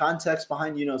is some context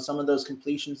behind, some of those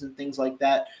completions and things like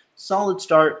that. Solid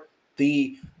start.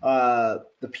 The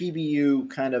PBU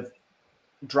kind of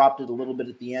dropped it a little bit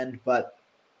at the end, but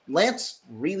Lance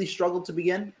really struggled to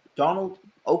begin. Darnold,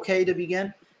 okay to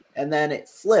begin. And then it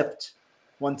flipped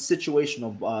when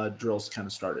situational drills kind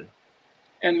of started.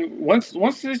 And once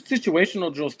this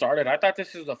situational drill started, I thought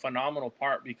this is a phenomenal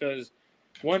part because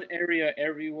one area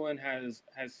everyone has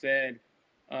said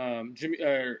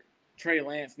Trey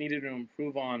Lance needed to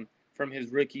improve on from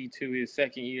his rookie to his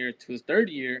second year to his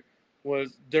third year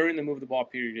was during the move the ball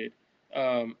period.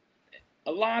 A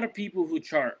lot of people who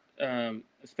chart,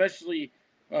 especially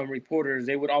reporters,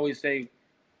 they would always say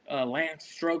Lance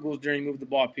struggles during move the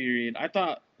ball period. I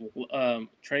thought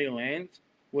Trey Lance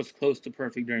was close to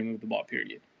perfect during move the ball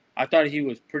period. I thought he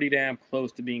was pretty damn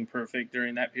close to being perfect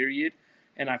during that period.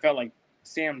 And I felt like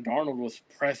Sam Darnold was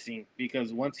pressing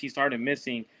because once he started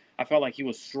missing, I felt like he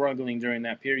was struggling during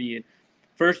that period.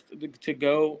 First to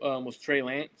go was Trey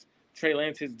Lance. Trey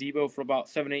Lance hits Debo for about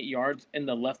 7-8 yards in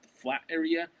the left flat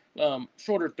area.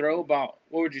 Shorter throw, about,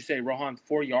 what would you say, Rohan,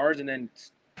 4 yards and then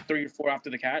 3 or 4 after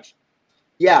the catch?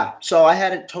 Yeah, so I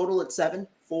had it total at 7,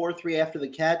 4, 3 after the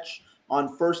catch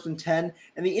on 1st and 10.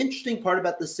 And the interesting part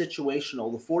about the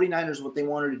situational, the 49ers, what they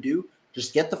wanted to do,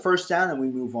 just get the first down and we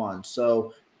move on.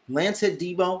 So Lance hit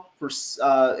Debo for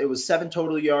it was 7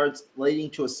 total yards, leading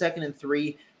to a 2nd and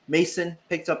 3. Mason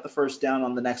picked up the first down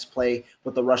on the next play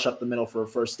with the rush up the middle for a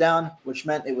first down, which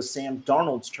meant it was Sam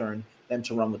Darnold's turn then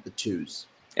to run with the 2s.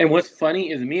 And what's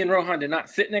funny is me and Rohan did not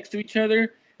sit next to each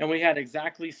other, and we had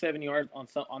exactly 7 yards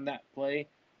on that play.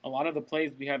 a lot of the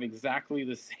plays we have exactly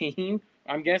the same.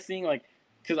 I'm guessing, like,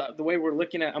 because the way I'm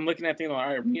looking at things, like,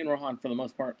 all right, me and Rohan for the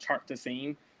most part chart the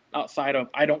same. Outside of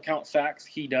I don't count sacks,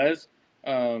 he does.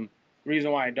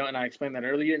 Reason why I don't, and I explained that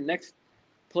earlier. Next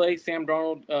play, Sam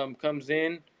Darnold comes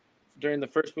in during the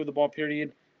first move of the ball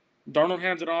period. Darnold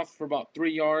hands it off for about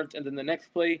 3 yards, and then the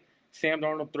next play, Sam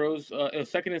Darnold throws a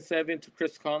 2nd and 7 to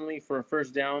Chris Conley for a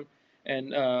first down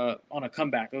and on a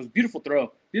comeback. It was a beautiful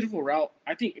throw, beautiful route.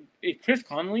 I think Chris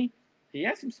Conley, he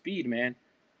has some speed, man.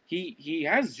 He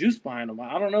has juice behind him.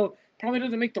 I don't know, probably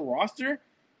doesn't make the roster,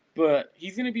 but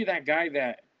he's going to be that guy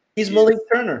that he's Malik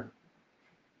Turner.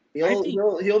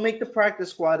 He'll make the practice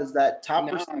squad as that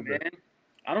top receiver. Man.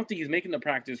 I don't think he's making the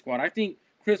practice squad. I think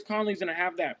Chris Conley's going to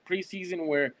have that preseason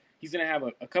where he's going to have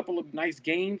a couple of nice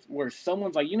games where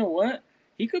someone's like, you know what?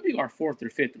 He could be our 4th or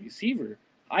 5th receiver.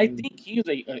 I think he is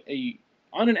a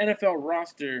on an NFL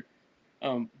roster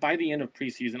by the end of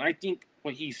preseason. I think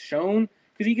what he's shown,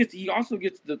 because he also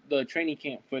gets the training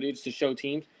camp footage to show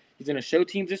teams. He's going to show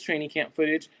teams his training camp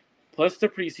footage plus the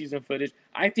preseason footage.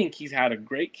 I think he's had a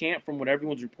great camp from what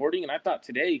everyone's reporting, and I thought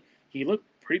today he looked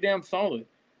pretty damn solid.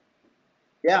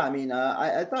 Yeah, I mean,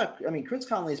 I thought Chris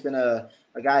Conley's been a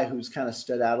guy who's kind of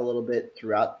stood out a little bit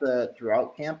throughout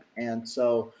camp, and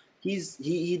so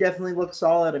he definitely looked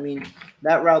solid. I mean,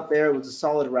 that route there was a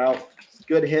solid route.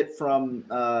 Good hit from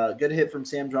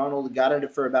Sam Darnold. Got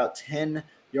it for about 10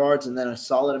 yards, and then a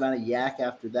solid amount of yak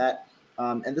after that.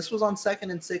 And this was on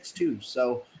 2nd and 6 too,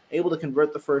 so able to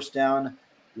convert the first down.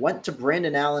 Went to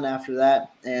Brandon Allen after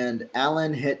that, and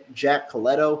Allen hit Jack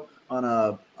Coletto on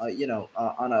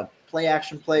a play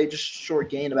action play, just short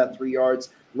gain, about 3 yards.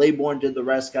 Laybourne did the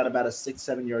rest, got about a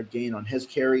 6-7 yard gain on his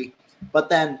carry. But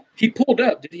then he pulled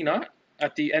up, did he not?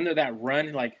 At the end of that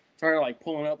run, like started like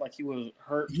pulling up like he was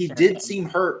hurt. He did seem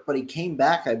hurt, but he came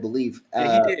back, I believe.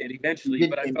 Yeah, he did eventually,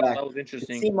 but I felt that was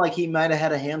interesting. It seemed like he might have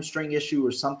had a hamstring issue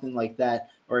or something like that,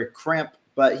 or a cramp,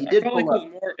 but he did pull up.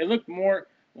 It looked more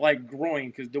like groin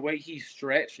because the way he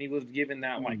stretched, he was given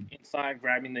that like inside,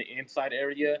 grabbing the inside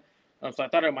area. So I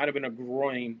thought it might have been a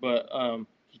groin, but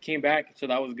he came back, so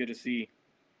that was good to see.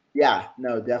 Yeah,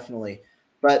 no, definitely.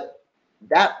 But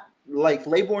that, like,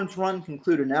 Laybourne's run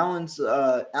concluded Allen's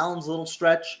little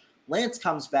stretch. Lance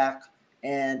comes back,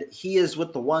 and he is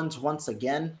with the ones once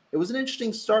again. It was an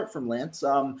interesting start from Lance.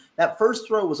 That first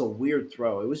throw was a weird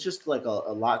throw. It was just like a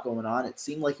lot going on. It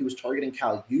seemed like he was targeting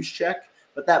Kyle Juszczyk,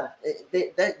 but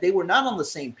they were not on the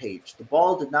same page. The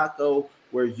ball did not go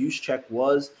where Juszczyk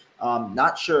was.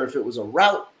 Not sure if it was a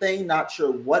route thing, not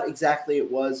sure what exactly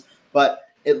it was, but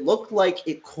it looked like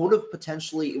it could have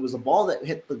potentially, it was a ball that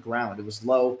hit the ground. It was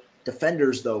low.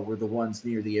 Defenders, though, were the ones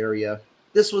near the area.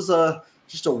 This was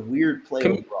just a weird play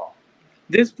overall.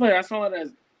 This play, I saw it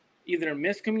as either a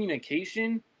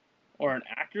miscommunication or an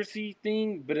accuracy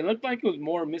thing, but it looked like it was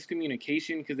more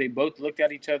miscommunication because they both looked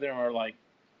at each other and were like,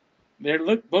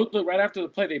 both looked right after the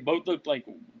play, they both looked like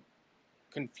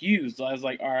confused. So I was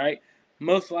like, all right,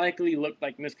 most likely looked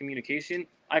like miscommunication.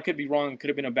 I could be wrong.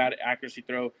 Could have been a bad accuracy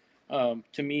throw.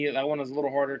 To me, that one was a little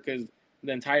harder because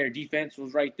the entire defense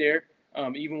was right there.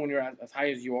 Even when you're as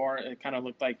high as you are, it kind of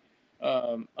looked like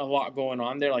a lot going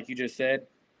on there, like you just said.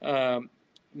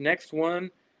 Next one,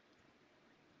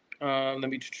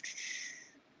 Lance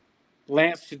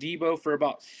to Debo for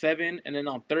about 7, and then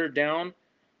on 3rd down,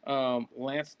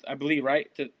 Lance, I believe,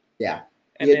 right? Yeah.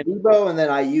 And then Debo and then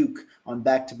Ayuk on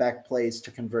back-to-back plays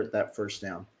to convert that first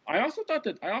down. I also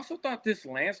thought this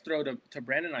Lance throw to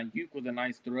Brandon Ayuk was a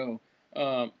nice throw.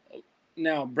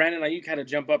 Now Brandon Ayuk had to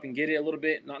jump up and get it a little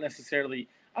bit, not necessarily.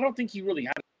 I don't think he really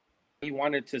had it. He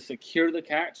wanted to secure the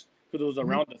catch because it was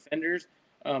around defenders.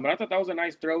 But I thought that was a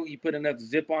nice throw. He put enough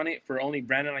zip on it for only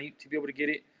Brandon Ayuk to be able to get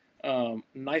it.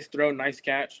 Nice throw, nice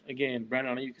catch. Again,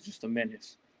 Brandon Ayuk is just a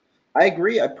menace. I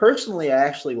agree. I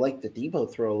actually liked the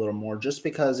Debo throw a little more just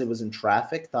because it was in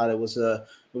traffic. Thought it was a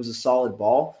solid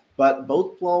ball. But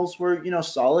both balls were,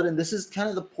 solid. And this is kind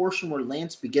of the portion where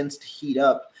Lance begins to heat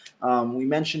up. We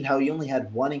mentioned how he only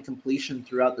had 1 incompletion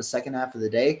throughout the second half of the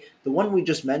day. The one we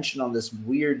just mentioned on this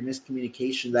weird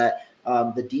miscommunication that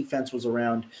the defense was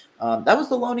around, that was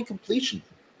the lone incompletion.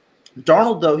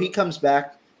 Darnold, though, he comes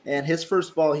back, and his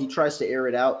first ball, he tries to air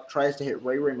it out, tries to hit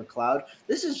Ray McCloud.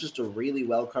 This is just a really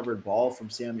well-covered ball from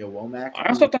Samuel Womack. I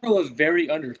also thought it was very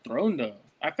underthrown, though.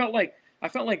 I felt like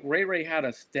Ray had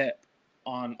a step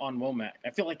on Womack.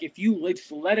 I feel like if you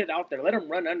just let it out there, let him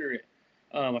run under it,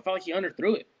 I felt like he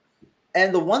underthrew it.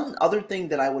 And the one other thing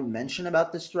that I would mention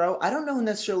about this throw, I don't know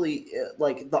necessarily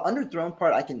like the underthrown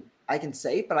part I can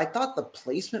say, but I thought the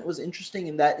placement was interesting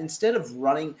in that instead of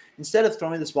throwing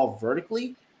this ball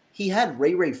vertically, he had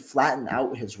Ray flatten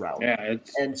out his route. Yeah,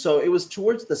 and so it was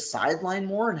towards the sideline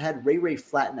more and had Ray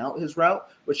flatten out his route,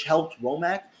 which helped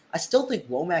Womack. I still think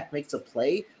Womack makes a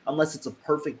play unless it's a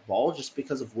perfect ball just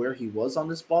because of where he was on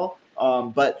this ball.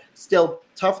 But still,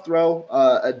 tough throw,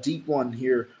 a deep one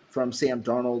here from Sam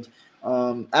Darnold.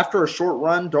 After a short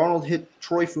run, Darnold hit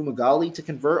Troy Fumagalli to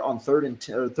convert on third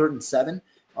and 7.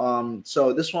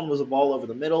 So this one was a ball over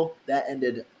the middle. That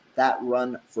ended that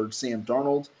run for Sam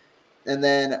Darnold. And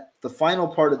then the final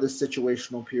part of this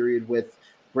situational period with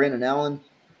Brandon Allen,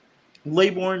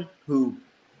 Laybourne, who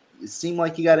it seemed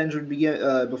like he got injured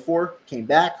before, came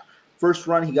back. First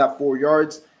run, he got 4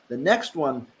 yards. The next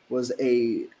one was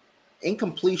a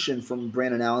incompletion from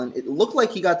Brandon Allen. It looked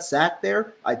like he got sacked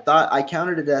there. I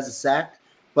counted it as a sack,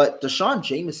 but Deshaun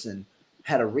Jameson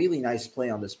had a really nice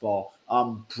play on this ball.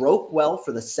 Broke well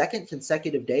for the second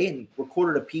consecutive day and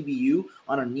recorded a PBU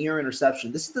on a near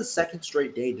interception. This is the second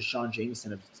straight day Deshaun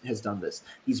Jameson has done this.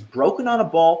 He's broken on a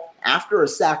ball after a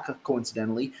sack,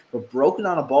 coincidentally, but broken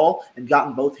on a ball and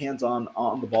gotten both hands on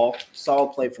the ball.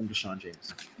 Solid play from Deshaun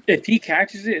Jameson. If he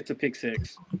catches it, it's a pick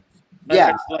six.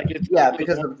 Because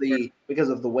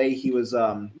of the way he was,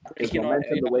 his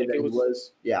momentum, the way that he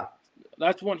was. Yeah.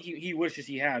 That's one he wishes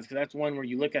he has, because that's one where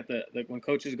you look at when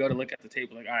coaches go to look at the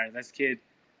tape, like, all right, this kid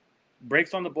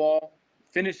breaks on the ball,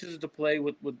 finishes the play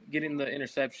with getting the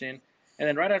interception, and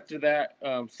then right after that,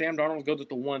 Sam Darnold goes with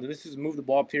the ones, and this is move the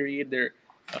ball period. They're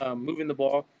moving the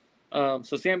ball.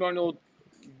 So Sam Darnold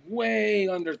way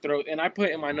underthrow, and I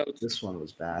put in my notes. This one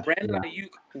was bad. Brandon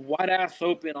Ayuk wide ass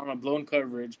open on a blown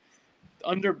coverage,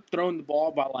 underthrown the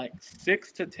ball by like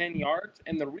 6 to 10 yards,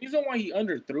 and the reason why he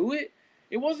underthrew it.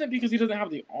 It wasn't because he doesn't have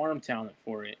the arm talent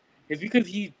for it. It's because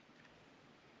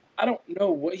I don't know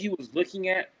what he was looking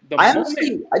at. I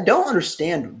don't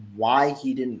understand why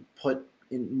he didn't put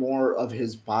in more of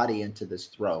his body into this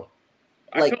throw.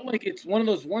 I felt like it's one of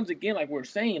those ones, again, like we're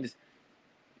saying, is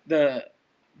the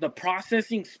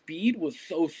processing speed was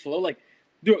so slow. Like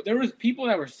there was people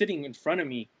that were sitting in front of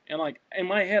me, and like in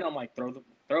my head, I'm like, throw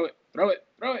it,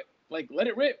 like let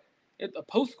it rip. It's a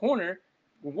post corner,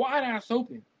 wide ass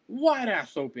open,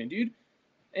 dude.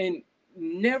 And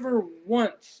never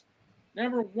once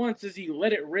does he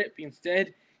let it rip.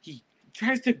 Instead, he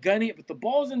tries to gun it, but the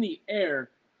ball's in the air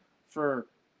for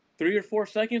 3 or 4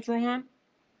 seconds, Rohan.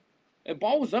 The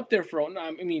ball was up there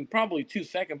probably 2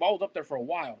 seconds. Ball was up there for a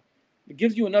while. It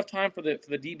gives you enough time for the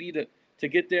DB to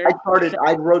get there.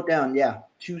 I wrote down,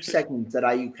 2 seconds that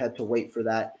Ayuk had to wait for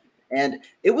that. And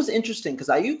it was interesting because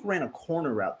Ayuk ran a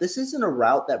corner route. This isn't a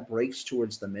route that breaks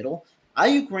towards the middle.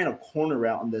 Ayuk ran a corner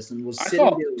route on this and was sitting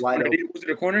there wide open. Was it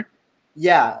a corner?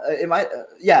 Yeah,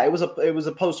 it was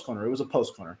a post corner. It was a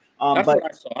post corner. That's what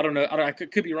I saw. I don't know. I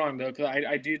could be wrong though, because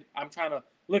I'm trying to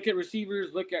look at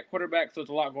receivers, look at quarterbacks. So it's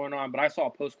a lot going on. But I saw a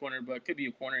post corner, but it could be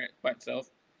a corner by itself.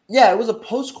 Yeah, it was a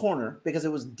post corner because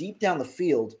it was deep down the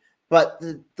field. But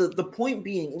the point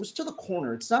being, it was to the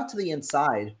corner. It's not to the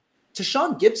inside.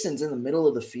 Tashawn Gibson's in the middle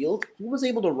of the field. He was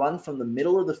able to run from the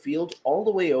middle of the field all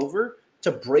the way over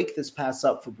to break this pass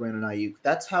up for Brandon Ayuk.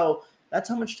 That's how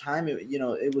much time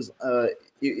it was.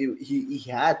 He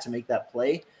had to make that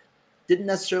play. Didn't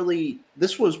necessarily.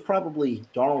 This was probably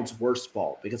Darnold's worst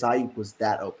ball because Ayuk was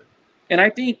that open. And I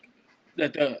think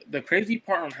that the crazy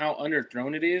part on how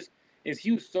underthrown it is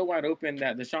he was so wide open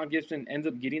that Deshaun Gibson ends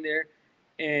up getting there,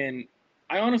 and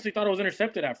I honestly thought it was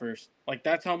intercepted at first. Like,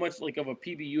 that's how much like of a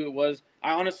PBU it was.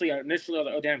 Initially I was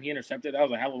like, oh damn, he intercepted. That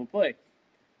was a hell of a play.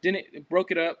 It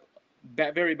broke it up.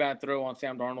 Very bad throw on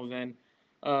Sam Darnold's end.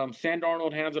 Sam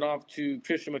Darnold hands it off to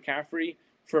Christian McCaffrey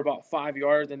for about 5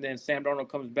 yards, and then Sam Darnold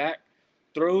comes back,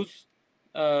 throws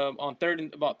on third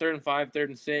and 5, 3rd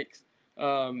and 6,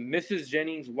 misses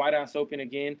Jennings wide ass open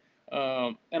again.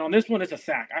 And on this one, it's a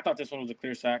sack. I thought this one was a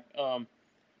clear sack.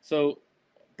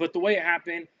 But the way it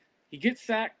happened, he gets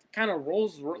sacked, kind of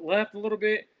rolls left a little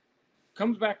bit,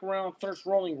 comes back around, starts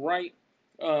rolling right,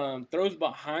 throws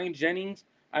behind Jennings.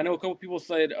 I know a couple people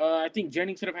said, I think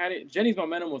Jennings could have had it. Jennings'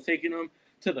 momentum was taking him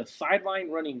to the sideline,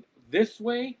 running this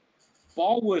way.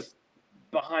 Ball was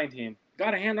behind him.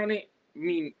 Got a hand on it. I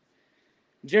mean,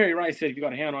 Jerry Rice said if you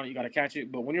got a hand on it, you got to catch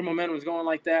it. But when your momentum is going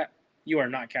like that, you are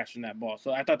not catching that ball.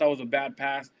 So I thought that was a bad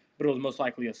pass, but it was most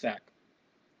likely a sack.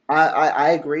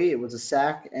 I agree. It was a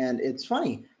sack. And it's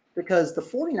funny because the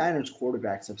 49ers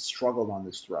quarterbacks have struggled on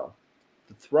this throw.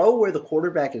 The throw where the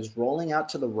quarterback is rolling out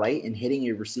to the right and hitting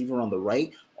a receiver on the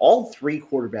right, all 3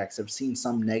 quarterbacks have seen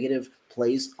some negative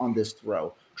plays on this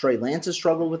throw. Trey Lance has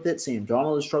struggled with it. Sam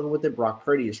Darnold has struggled with it. Brock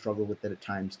Purdy has struggled with it at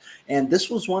times. And this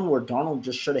was one where Darnold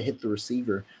just should have hit the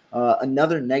receiver.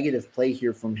 Another negative play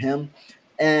here from him.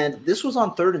 And this was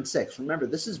on 3rd and 6. Remember,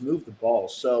 this is move the ball.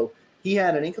 So he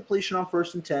had an incompletion on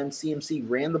 1st and 10. CMC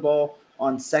ran the ball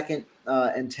on 2nd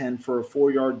and 10 for a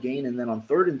 4-yard gain. And then on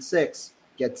 3rd and 6,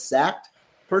 gets sacked.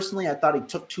 Personally, I thought he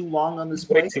took too long on this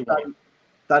play.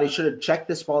 Thought he should have checked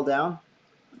this ball down.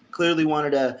 Clearly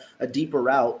wanted a deeper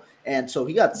route. And so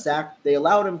he got sacked. They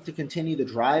allowed him to continue the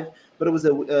drive, but it was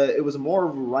a more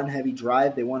of a run-heavy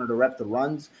drive. They wanted to rep the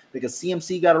runs because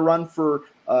CMC got a run for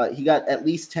he got at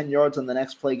least 10 yards on the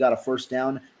next play, got a first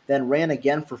down, then ran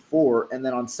again for 4. And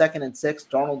then on 2nd and 6,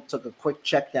 Darnold took a quick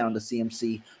check down to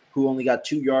CMC, who only got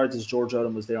 2 yards as George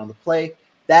Odom was there on the play.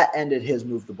 That ended his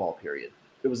move the ball period.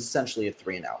 It was essentially a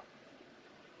 3-and-out.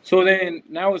 So then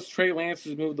now it's Trey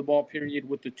Lance's move the ball period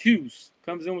with the 2s.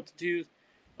 Comes in with the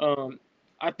 2s.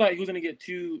 I thought he was going to get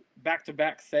 2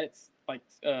 back-to-back sets like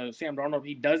Sam Darnold.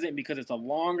 He doesn't because it's a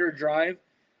longer drive.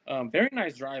 Very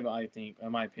nice drive, I think,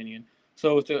 in my opinion.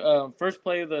 So it's the first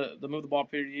play of the move the ball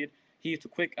period. He used a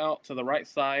quick out to the right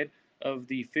side of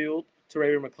the field to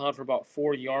Ray McCloud for about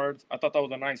 4 yards. I thought that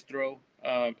was a nice throw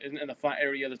in the flat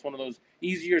area. That's one of those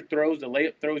easier throws, the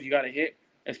layup throws you got to hit,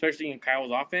 especially in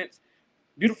Kyle's offense.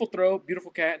 Beautiful throw, beautiful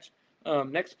catch.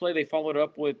 Next play, they followed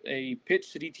up with a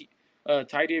pitch to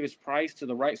Ty Davis Price to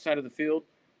the right side of the field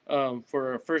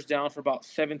for a first down for about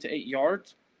 7 to 8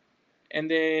 yards. And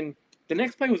then the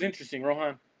next play was interesting,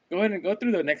 Rohan. Go ahead and go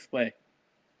through the next play.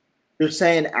 You're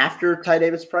saying after Ty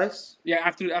Davis Price? Yeah,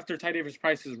 after Ty Davis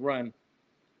Price's run.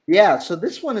 Yeah, so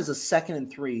this one is a 2nd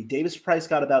and 3. Davis Price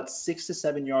got about 6 to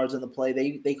 7 yards in the play.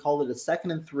 They called it a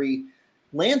 2nd and 3.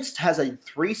 Lance has a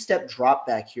 3-step drop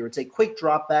back here. It's a quick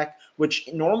drop back, which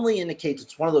normally indicates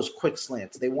it's one of those quick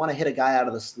slants. They want to hit a guy out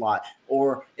of the slot,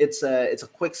 or it's a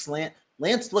quick slant.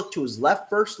 Lance looked to his left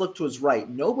first, looked to his right.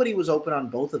 Nobody was open on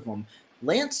both of them.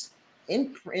 Lance,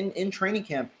 in training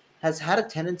camp, has had a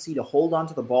tendency to hold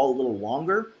onto the ball a little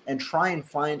longer and try and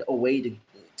find a way to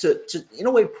in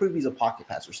a way prove he's a pocket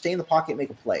passer, stay in the pocket,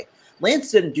 make a play. Lance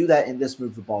didn't do that in this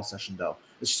move the ball session, though.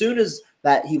 As soon as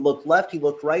that he looked left, he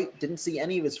looked right, didn't see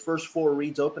any of his first 4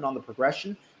 reads open on the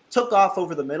progression, took off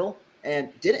over the middle,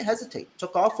 and didn't hesitate.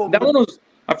 Took off over that one was.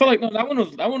 I feel like no,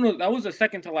 that was the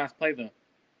second to last play though.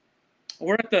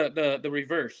 We're at the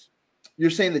reverse.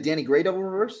 You're saying the Danny Gray double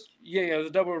reverse? Yeah, it was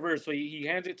a double reverse. So he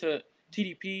hands it to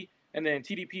TDP, and then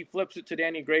TDP flips it to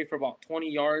Danny Gray for about 20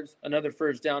 yards, another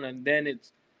first down, and then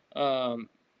it's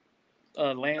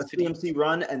Lance to CMC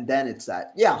run, and then it's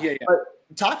that. Yeah. But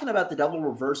talking about the double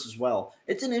reverse as well,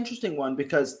 it's an interesting one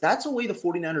because that's a way the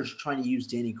 49ers are trying to use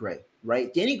Danny Gray,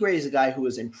 right? Danny Gray is a guy who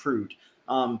has improved,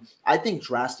 I think,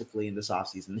 drastically in this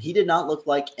offseason. He did not look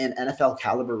like an NFL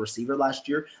caliber receiver last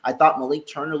year. I thought Malik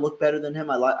Turner looked better than him.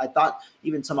 I thought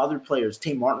even some other players,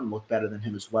 Tay Martin, looked better than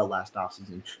him as well last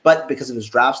offseason. But because of his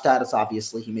draft status,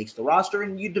 obviously, he makes the roster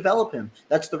and you develop him.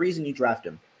 That's the reason you draft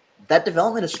him. That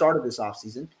development has started this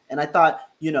offseason, and I thought,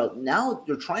 now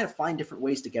they're trying to find different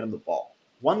ways to get him the ball.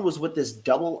 One was with this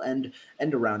double end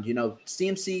around.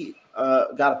 CMC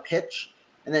got a pitch,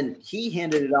 and then he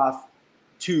handed it off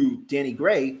to Danny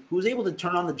Gray, who was able to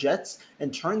turn on the jets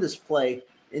and turn this play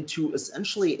into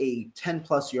essentially a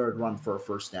 10-plus yard run for a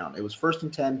first down. It was 1st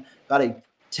and 10, got a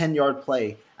 10-yard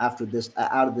play after this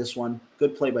out of this one.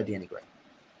 Good play by Danny Gray.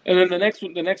 And then the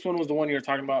next one was the one you were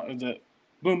talking about. Is the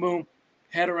boom, boom.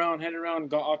 Head around,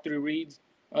 got all 3 reads,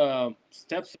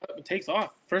 steps up and takes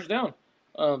off. First down.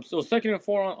 So 2nd and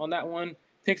 4 on that one.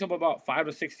 Picks up about 5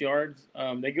 to 6 yards.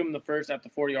 They give him the first at the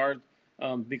 4 yards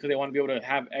because they want to be able to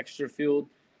have extra field.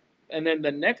 And then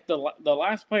the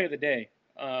last play of the day,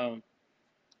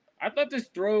 I thought this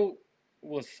throw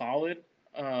was solid.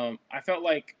 I felt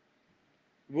like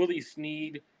Willie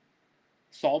Snead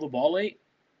saw the ball late.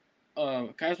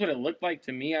 That's what it looked like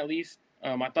to me, at least.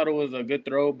 I thought it was a good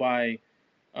throw by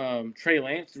Trey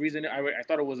Lance. The reason I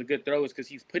thought it was a good throw is because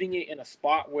he's putting it in a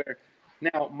spot where,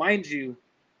 now, mind you,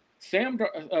 Samuel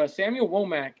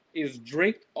Womack is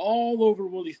draped all over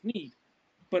Willie Snead.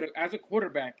 But as a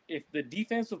quarterback, if the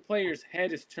defensive player's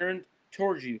head is turned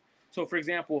towards you, so for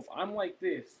example, if I'm like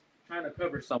this trying to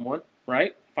cover someone,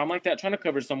 right? If I'm like that trying to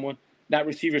cover someone, that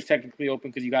receiver's technically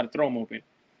open because you got to throw him open.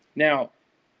 Now,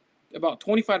 about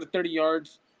 25 to 30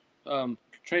 yards,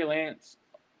 Trey Lance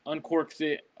uncorks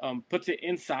it, puts it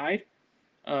inside.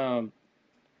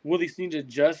 Willie Snead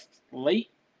adjusts late,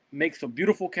 makes a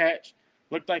beautiful catch.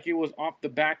 Looked like it was off the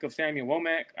back of Samuel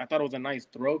Womack. I thought it was a nice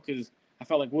throw because I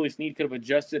felt like Willie Snead could have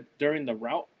adjusted during the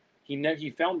route.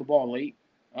 He found the ball late.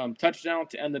 Touchdown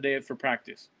to end the day for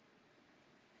practice.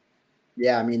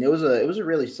 Yeah, I mean, it was a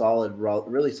really solid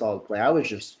play. I was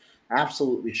just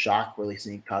absolutely shocked Willie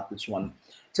Snead caught this one.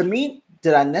 To me,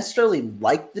 did I necessarily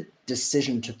like the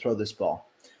decision to throw this ball?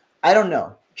 I don't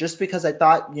know. just because I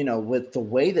thought, with the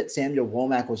way that Samuel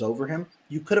Womack was over him,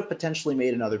 you could have potentially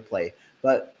made another play.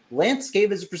 But Lance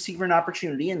gave his receiver an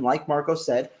opportunity, and like Marco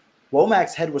said,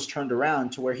 Womack's head was turned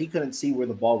around to where he couldn't see where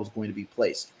the ball was going to be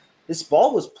placed. This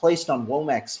ball was placed on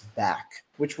Womack's back,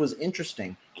 which was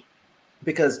interesting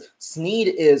because Snead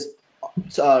is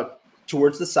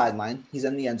towards the sideline. He's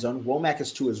in the end zone. Womack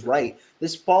is to his right.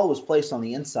 This ball was placed on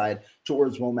the inside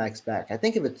towards Womack's back. I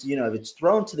think if it's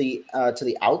thrown to the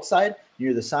outside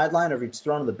near the sideline, or if it's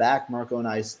thrown to the back, Marco and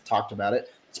I talked about it,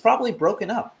 it's probably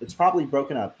broken up.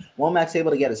 Womack's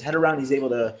able to get his head around. He's able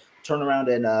to turn around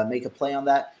and make a play on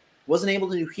that. Wasn't able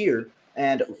to do here.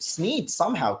 And Snead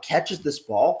somehow catches this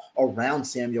ball around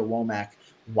Samuel Womack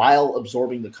while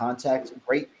absorbing the contact.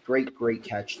 Great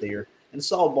catch there. And a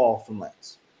solid ball from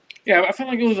Lance. Yeah, I felt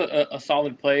like it was a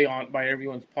solid play by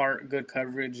everyone's part. Good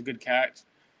coverage, good catch.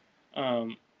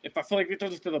 If I feel like it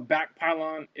throws it to the back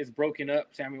pylon, it's broken up.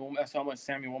 That's how much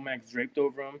Samuel Womack's draped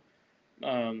over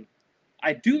him.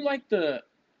 I do like the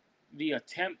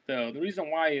attempt, though. The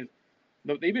reason why is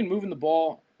they've been moving the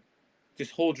ball this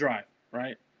whole drive,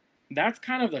 right? That's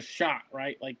kind of the shot,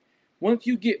 right? Like, once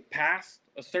you get past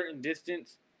a certain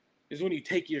distance is when you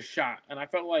take your shot. And I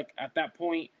felt like at that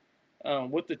point,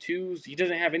 with the twos, he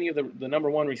doesn't have any of the number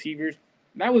one receivers.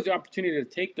 That was the opportunity to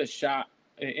take the shot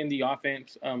in the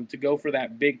offense, to go for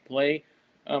that big play.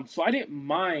 So I didn't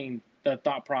mind the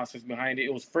thought process behind it.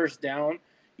 It was first down.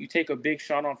 You take a big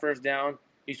shot on first down.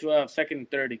 You still have second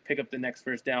and third to pick up the next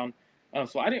first down.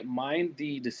 So I didn't mind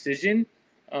the decision.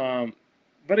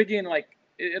 But again, like,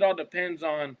 it all depends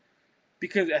on,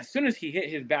 because as soon as he hit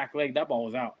his back leg, that ball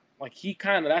was out. Like,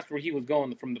 that's where he was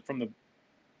going from the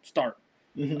start.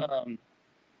 Mm-hmm.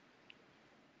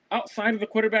 Outside of the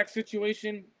quarterback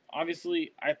situation,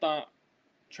 obviously, I thought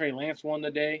Trey Lance won the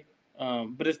day.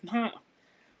 But it's not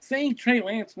saying Trey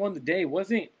Lance won the day.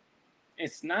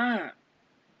 It's not.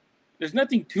 There's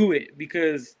nothing to it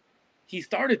because he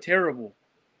started terrible.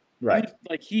 Right.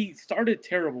 He started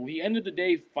terrible. He ended the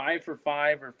day 5 for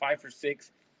 5 or 5 for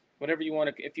 6, whatever you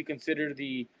want to, if you consider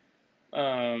the.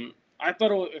 I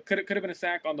thought it could have been a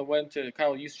sack on the one to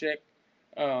Kyle Juszczyk,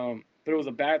 but it was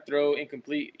a bad throw,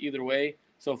 incomplete either way.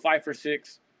 So 5 for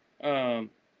 6 to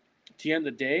end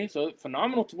the day. So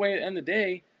phenomenal to end the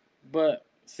day, but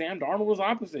Sam Darnold was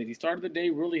opposite. He started the day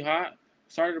really hot.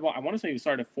 I want to say he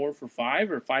started 4 for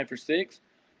 5 or 5 for 6.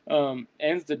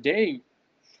 Ends the day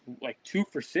like 2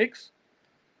 for 6.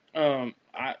 To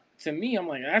me, I'm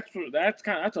like,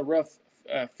 that's a rough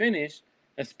finish,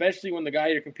 especially when the guy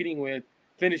you're competing with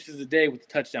finishes the day with a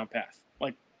touchdown pass,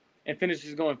 and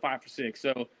finishes going 5 for 6.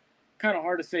 So kind of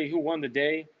hard to say who won the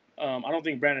day. I don't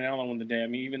think Brandon Allen won the day. I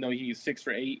mean, even though he's 6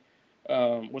 for 8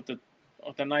 with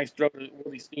a nice throw to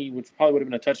Willie Snead, which probably would have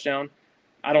been a touchdown,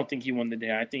 I don't think he won the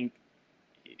day. I think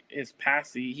his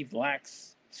pass, he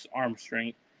lacks arm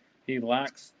strength. He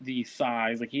lacks the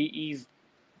size. Like, he's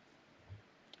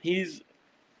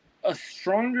a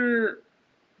stronger,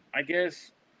 I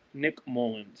guess, Nick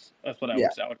Mullins. That's what I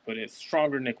would put it.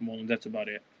 Stronger Nick Mullins. That's about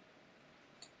it.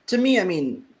 To me, I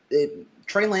mean,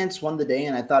 Trey Lance won the day,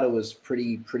 and I thought it was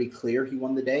pretty clear he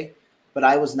won the day. But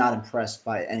I was not impressed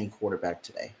by any quarterback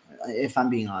today, if I'm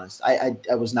being honest. I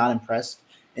was not impressed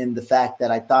in the fact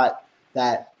that I thought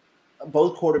that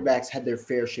both quarterbacks had their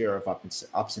fair share of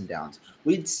ups and downs.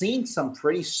 We'd seen some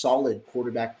pretty solid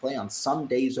quarterback play on some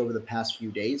days over the past few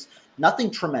days.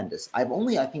 Nothing tremendous. I've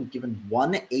only, I think, given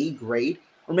 1 A grade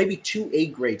or maybe 2 A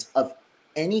grades of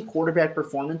any quarterback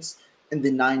performance in the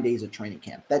 9 days of training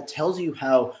camp. That tells you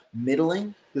how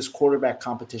middling this quarterback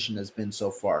competition has been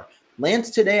so far. Lance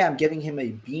today, I'm giving him a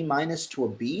B- to a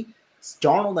B.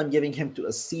 Darnold, I'm giving him to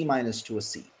a C- to a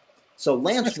C. So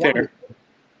Lance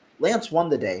won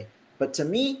the day. But to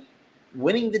me,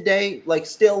 winning the day,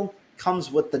 still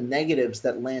comes with the negatives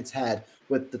that Lance had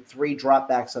with the 3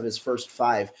 dropbacks of his first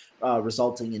 5,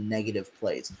 resulting in negative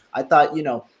plays. I thought,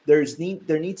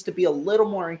 there needs to be a little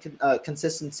more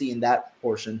consistency in that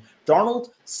portion. Darnold,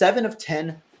 7 of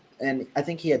 10, and I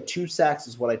think he had 2 sacks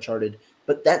is what I charted.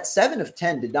 But that 7 of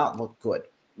 10 did not look good.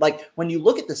 Like, when you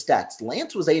look at the stats,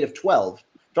 Lance was 8 of 12.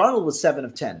 Darnold was 7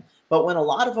 of 10. But when a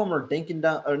lot of them are dink and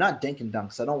dunk, or not dink and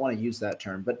dunks, I don't want to use that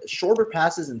term, but shorter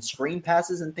passes and screen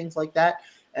passes and things like that,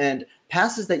 and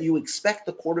passes that you expect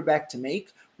the quarterback to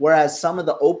make, whereas some of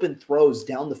the open throws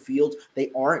down the field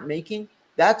they aren't making,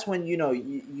 that's when,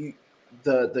 the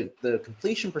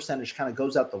completion percentage kind of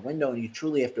goes out the window, and you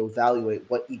truly have to evaluate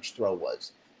what each throw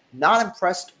was. Not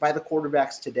impressed by the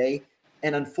quarterbacks today,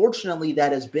 and unfortunately,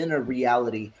 that has been a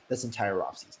reality this entire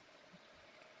offseason.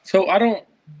 So I don't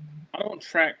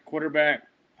track quarterback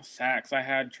sacks. I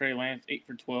had Trey Lance 8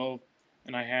 for 12.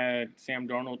 and I had Sam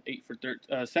Darnold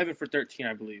 7 for 13,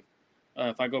 I believe.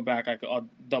 If I go back, I'll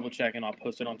double check and I'll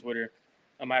post it on Twitter.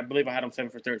 I believe I had him 7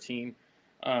 for 13.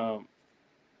 So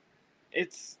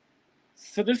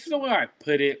this is the way I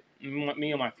put it.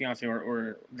 Me and my fiance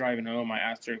were driving home. I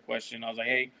asked her a question. I was like,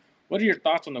 "Hey, what are your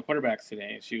thoughts on the quarterbacks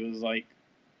today?" And she was like,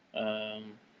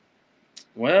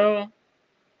 "Well,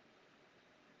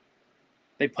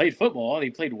 they played football. They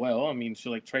played well. I mean,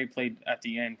 Trey played at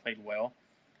the end, played well."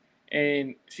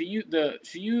 And she used the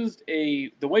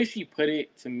way she put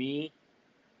it to me,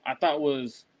 I thought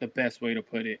was the best way to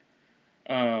put it.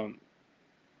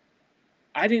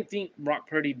 I didn't think Brock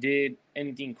Purdy did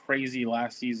anything crazy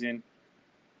last season.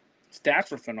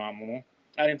 Stats were phenomenal.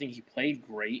 I didn't think he played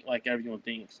great like everyone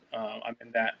thinks. I'm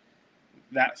in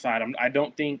that side. I'm not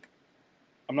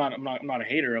a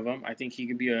hater of him. I think he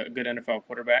could be a good NFL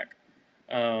quarterback.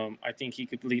 I think he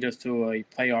could lead us to a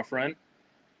playoff run.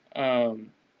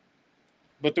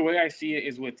 But the way I see it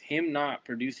is with him not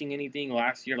producing anything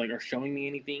last year, or showing me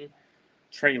anything,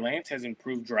 Trey Lance has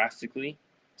improved drastically.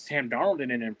 Sam Darnold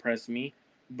didn't impress me.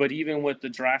 But even with the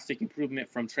drastic improvement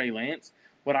from Trey Lance,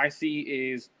 what I see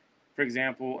is, for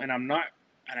example, and I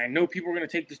know people are going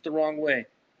to take this the wrong way.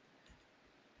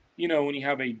 When you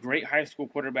have a great high school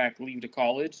quarterback leave to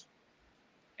college,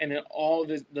 and then all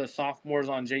the sophomores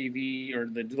on JV or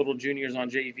the little juniors on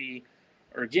JV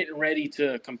are getting ready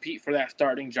to compete for that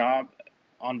starting job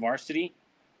on varsity,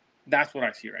 that's what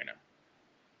I see right now.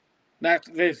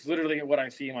 That's literally what I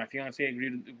see. My fiance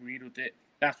agreed with it.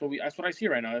 That's what I see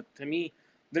right now. To me,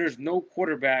 there's no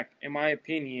quarterback, in my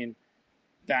opinion,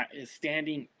 that is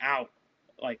standing out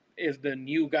is the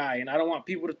new guy. And I don't want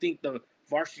people to think the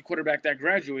varsity quarterback that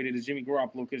graduated is Jimmy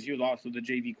Garoppolo, because he was also the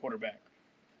JV quarterback.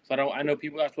 So I know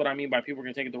people. That's what I mean by people are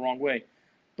going to take it the wrong way.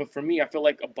 But for me, I feel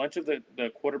like a bunch of the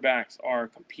quarterbacks are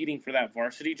competing for that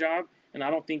varsity job, and I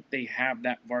don't think they have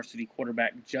that varsity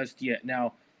quarterback just yet.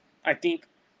 Now, I think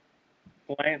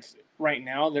Lance right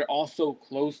now, they're all so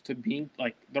close to being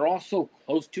they're all so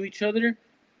close to each other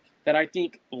that I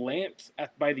think Lance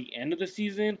by the end of the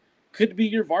season could be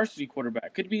your varsity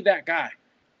quarterback, could be that guy.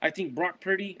 I think Brock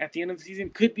Purdy at the end of the season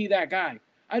could be that guy.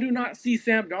 I do not see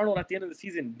Sam Darnold at the end of the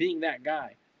season being that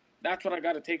guy. That's what I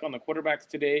got to take on the quarterbacks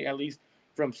today, at least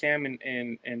from Sam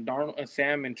and Darnold,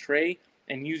 Sam and Trey,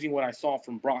 and using what I saw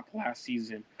from Brock last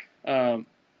season.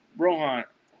 Rohan,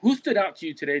 who stood out to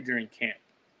you today during camp?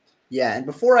 Yeah, and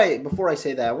before I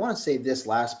say that, I want to say this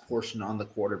last portion on the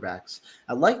quarterbacks.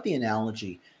 I like the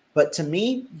analogy, but to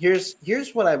me,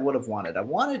 here's what I would have wanted. I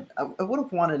would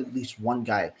have wanted at least one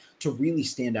guy to really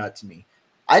stand out to me.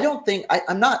 I don't think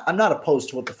I'm not opposed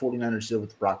to what the 49ers did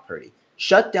with Brock Purdy.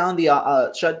 Shut down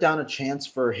a chance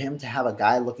for him to have a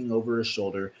guy looking over his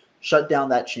shoulder. Shut down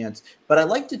that chance. But I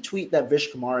like to tweet that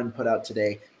Vish Kumaran put out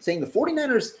today saying the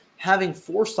 49ers having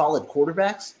 4 solid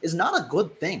quarterbacks is not a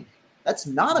good thing. That's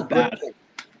not a good thing.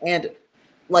 And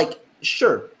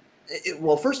sure.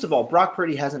 Well, first of all, Brock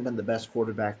Purdy hasn't been the best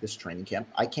quarterback this training camp.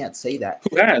 I can't say that.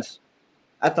 Who has?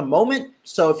 At the moment,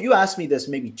 so if you asked me this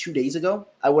maybe 2 days ago,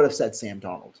 I would have said Sam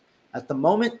Darnold. At the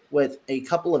moment, with a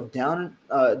couple of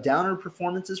downer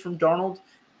performances from Darnold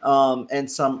and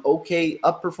some okay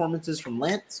up performances from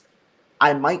Lance,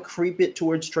 I might creep it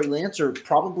towards Trey Lance, or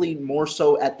probably more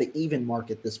so at the even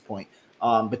mark at this point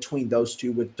between those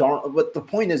two. With Darnold, but the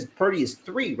point is, Purdy is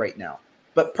 3 right now.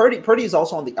 But Purdy is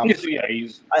also on the up.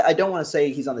 I don't want to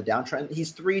say he's on the downtrend.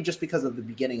 He's 3 just because of the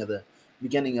beginning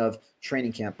of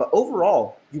training camp. But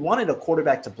overall, you wanted a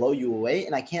quarterback to blow you away,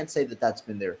 and I can't say that that's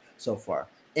been there so far.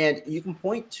 And you can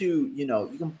point to,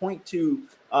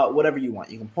 whatever you want.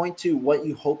 You can point to what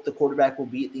you hope the quarterback will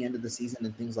be at the end of the season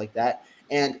and things like that.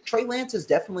 And Trey Lance has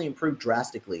definitely improved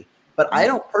drastically. But I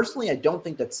don't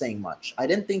think that's saying much. I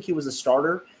didn't think he was a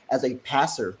starter as a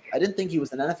passer. I didn't think he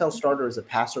was an NFL starter as a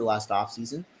passer last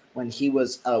offseason when he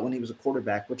was a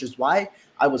quarterback, which is why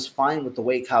I was fine with the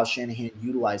way Kyle Shanahan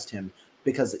utilized him,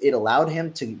 because it allowed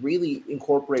him to really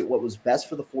incorporate what was best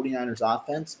for the 49ers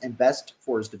offense and best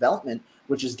for his development,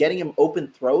 which is getting him open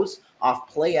throws off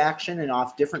play action and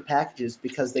off different packages,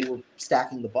 because they were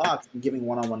stacking the box and giving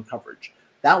one-on-one coverage.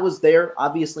 That was there.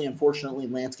 Obviously, unfortunately,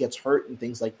 Lance gets hurt and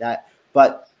things like that.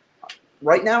 But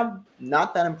right now,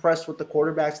 not that impressed with the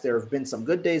quarterbacks. There have been some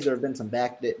good days. There have been some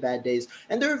bad days.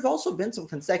 And there have also been some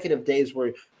consecutive days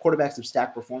where quarterbacks have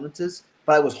stacked performances.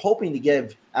 But I was hoping to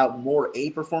give out more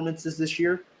A performances this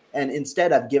year. And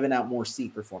instead, I've given out more C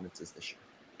performances this year.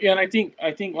 Yeah, and I think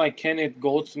like Kenneth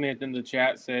Goldsmith in the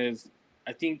chat says,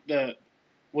 I think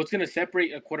what's going to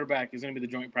separate a quarterback is going to be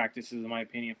the joint practices, in my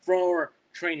opinion, for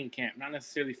training camp, not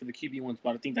necessarily for the QB ones,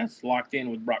 but I think that's locked in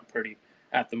with Brock Purdy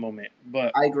at the moment.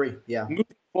 But I agree. Yeah. Moving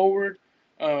forward,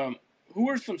 who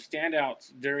are some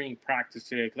standouts during practice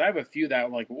today? Because I have a few that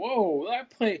were like, whoa,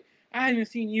 I haven't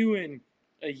seen you in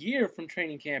a year from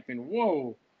training camp, and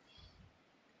whoa.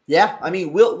 Yeah, I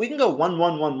mean, we can go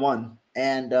 1-1-1-1,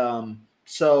 and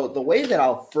so the way that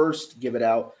I'll first give it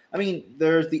out, I mean,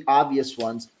 there's the obvious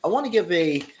ones. I want to give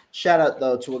a shout out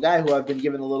though to a guy who I've been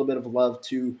giving a little bit of love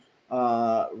to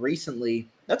recently.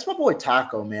 That's my boy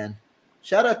Taco, man.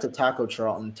 Shout out to Taco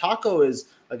Charlton. Taco is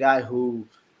a guy who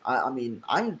I mean,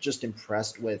 I'm just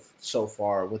impressed with so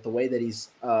far with the way that he's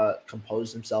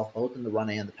composed himself both in the run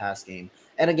and the pass game.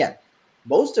 And again,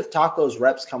 most of Taco's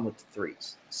reps come with the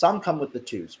threes. Some come with the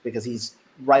twos because he's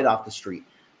right off the street.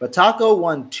 But Taco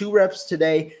won 2 reps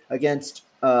today against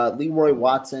Leroy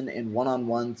Watson in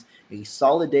one-on-ones. A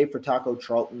solid day for Taco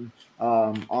Charlton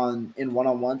in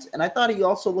one-on-ones. And I thought he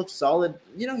also looked solid.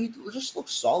 You know, he just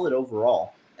looks solid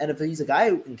overall. And if he's a guy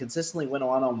who can consistently win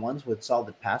one-on-ones with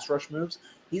solid pass rush moves,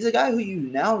 he's a guy who you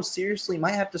now seriously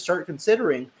might have to start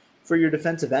considering for your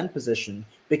defensive end position.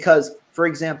 Because, for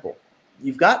example,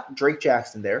 you've got Drake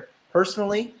Jackson there.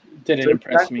 Personally, Didn't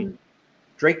impress me.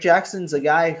 Drake Jackson's a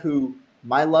guy who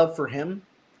my love for him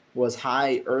was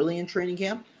high early in training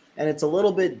camp, and it's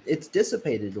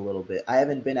dissipated a little bit. I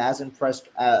haven't been as impressed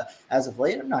as of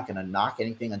late. I'm not going to knock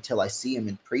anything until I see him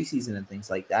in preseason and things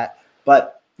like that.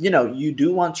 But, you know, you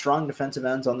do want strong defensive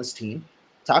ends on this team.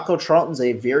 Taco Charlton's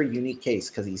a very unique case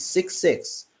because he's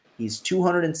 6'6". He's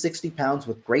 260 pounds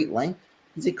with great length.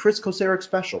 He's a Chris Kocurek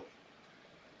special.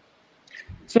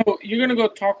 So you're going to go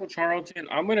Taco Charlton.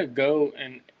 I'm going to go,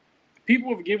 and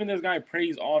people have given this guy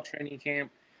praise all training camp.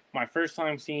 My first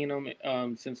time seeing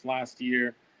him since last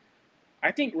year.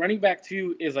 I think running back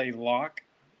 2 is a lock.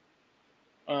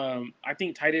 I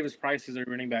think Ty Davis Price is a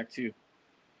running back 2.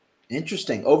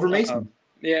 Interesting. Over Mason.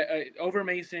 Over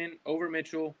Mason, over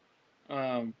Mitchell.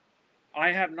 I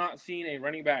have not seen a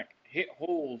running back hit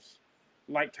holes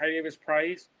like Ty Davis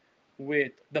Price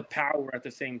with the power at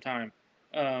the same time.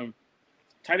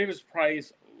 Ty Davis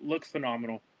Price looks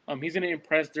phenomenal. He's going to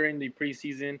impress during the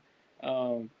preseason.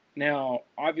 Now,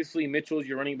 obviously, Mitchell's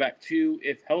your running back 2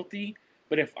 if healthy.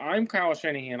 But if I'm Kyle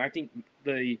Shanahan, I think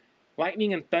the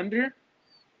Lightning and Thunder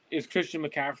is Christian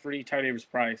McCaffrey, Ty Davis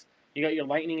Price. You got your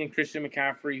Lightning and Christian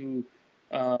McCaffrey, who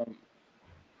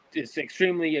is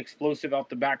extremely explosive out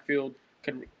the backfield,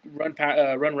 could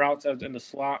run routes in the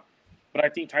slot. But I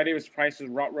think Ty Davis Price's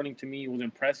route running to me was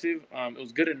impressive. It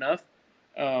was good enough.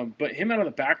 But him out of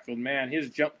the backfield, man, his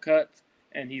jump cuts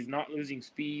and he's not losing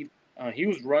speed. He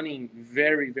was running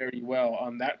very, very well.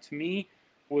 That to me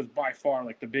was by far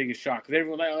like the biggest shock because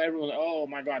everyone, oh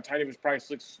my God, Ty Davis Price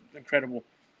looks incredible.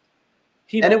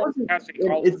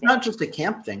 It's not just a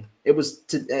camp thing.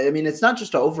 It's not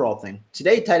just an overall thing.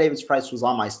 Today, Ty Davis Price was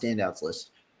on my standouts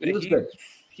list. He was good.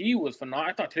 He was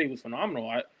phenomenal. I thought today was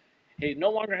phenomenal. He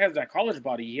no longer has that college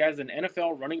body. He has an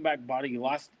NFL running back body. He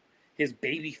lost his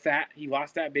baby fat. He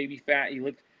lost that baby fat. He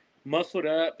looked muscled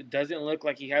up. It doesn't look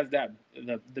like he has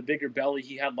the bigger belly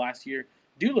he had last year.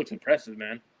 Dude looks impressive,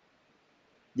 man.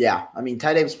 Yeah, I mean,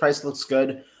 Ty Davis Price looks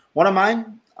good. One of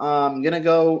mine, I'm going to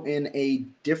go in a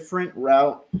different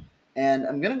route, and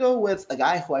I'm going to go with a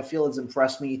guy who I feel has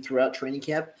impressed me throughout training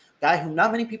camp, a guy who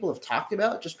not many people have talked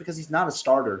about just because he's not a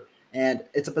starter. And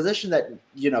it's a position that,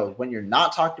 you know, when you're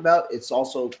not talked about, it's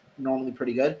also normally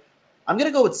pretty good. I'm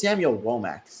going to go with Samuel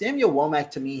Womack. Samuel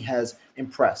Womack, to me, has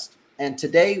impressed, and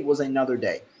today was another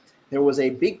day. There was a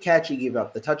big catch he gave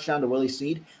up, the touchdown to Willie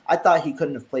Snead. I thought he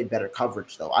couldn't have played better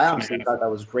coverage, though. I honestly thought that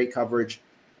was great coverage.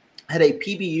 Had a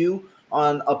PBU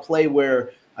on a play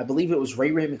where I believe it was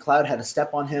Ray McLeod had a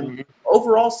step on him. Mm-hmm.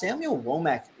 Overall, Samuel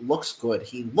Womack looks good.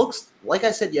 He looks, like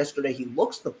I said yesterday, he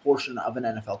looks the portion of an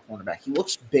NFL cornerback. He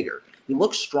looks bigger. He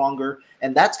looks stronger,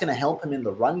 and that's going to help him in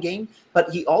the run game. But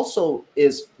he also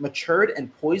is matured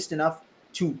and poised enough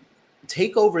to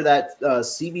take over that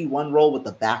CB1 role with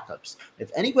the backups.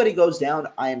 If anybody goes down,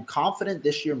 I am confident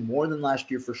this year more than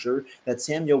last year for sure that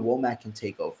Samuel Womack can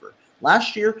take over.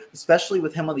 Last year, especially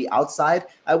with him on the outside,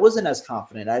 I wasn't as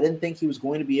confident. I didn't think he was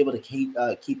going to be able to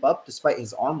keep up despite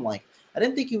his arm length. I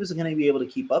didn't think he was going to be able to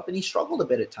keep up, and he struggled a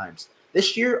bit at times.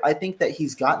 This year, I think that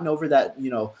he's gotten over that,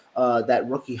 that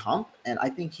rookie hump, and I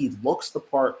think he looks the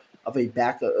part of a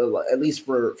backup, at least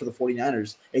for the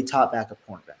 49ers, a top backup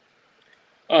cornerback.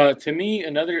 To me,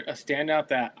 a standout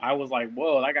that I was like,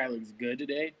 whoa, that guy looks good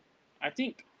today. I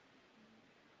think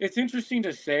it's interesting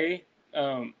to say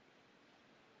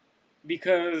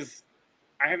because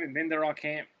I haven't been there all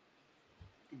camp,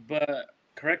 but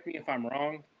correct me if I'm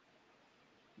wrong.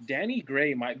 Danny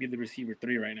Gray might be the receiver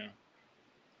 3 right now.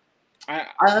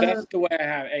 That's the way I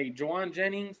have. Hey, Juwan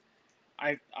Jennings,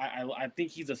 I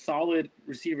think he's a solid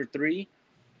receiver 3.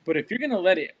 But if you're gonna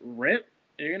let it rip,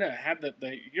 you're gonna have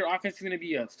your offense is gonna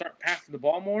be start passing the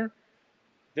ball more.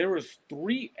 There was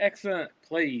 3 excellent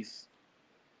plays,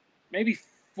 maybe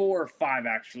 4 or 5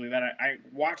 actually, that I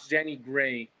watched Danny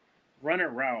Gray run a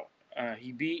route.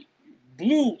 He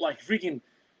blew like freaking.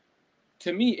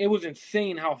 To me, it was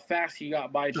insane how fast he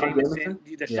got by Jamison.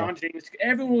 Deshaun Jamison.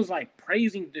 Everyone was like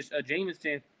praising this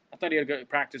Jamison. I thought he had a good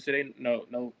practice today.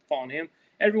 No fault on him.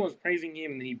 Everyone's praising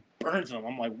him, and he burns him.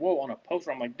 I'm like, whoa, on a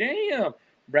poster. I'm like, damn.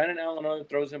 Brandon Allen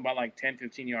throws him by like 10,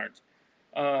 15 yards.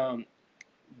 Danny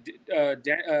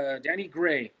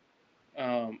Gray,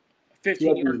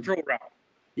 15-yard throw route.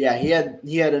 Yeah, he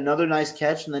had another nice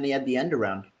catch, and then he had the end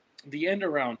around.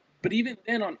 But even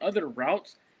then, on other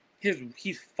routes,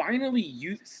 he's finally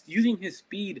using his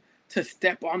speed to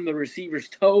step on the receiver's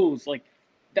toes. Like,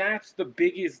 that's the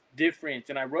biggest difference.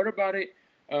 And I wrote about it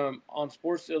on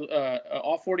Sports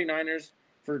All 49ers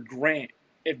for Grant.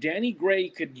 If Danny Gray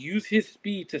could use his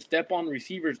speed to step on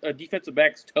defensive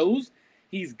back's toes,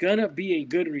 he's gonna be a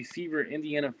good receiver in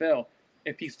the NFL.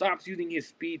 If he stops using his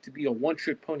speed to be a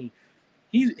one-trick pony,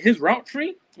 his route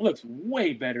tree looks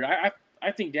way better.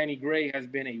 I think Danny Gray has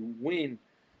been a win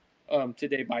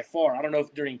today by far. I don't know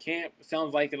if during camp it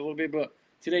sounds like it a little bit, but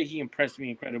today he impressed me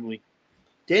incredibly.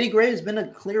 Danny Gray has been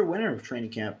a clear winner of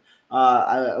training camp.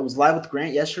 I was live with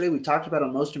Grant yesterday. We talked about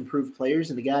our most improved players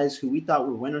and the guys who we thought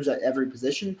were winners at every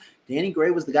position. Danny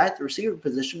Gray was the guy at the receiver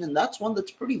position, and that's one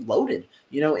that's pretty loaded.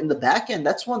 In the back end,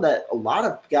 that's one that a lot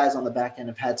of guys on the back end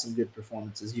have had some good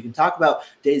performances. You can talk about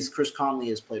days Chris Conley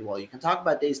has played well. You can talk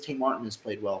about days Tay Martin has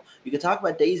played well. You can talk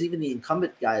about days even the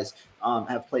incumbent guys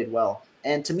have played well.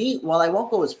 And to me, while I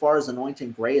won't go as far as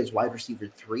anointing Gray as wide receiver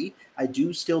 3, I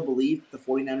do still believe the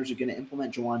 49ers are going to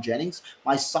implement Jauan Jennings.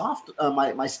 My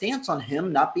stance on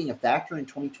him not being a factor in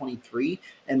 2023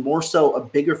 and more so a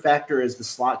bigger factor as the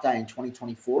slot guy in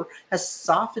 2024 has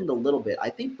softened a little bit. I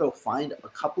think they'll find a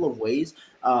couple of ways,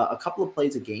 a couple of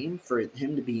plays a game for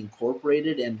him to be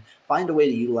incorporated and find a way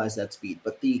to utilize that speed.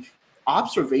 But the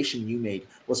observation you made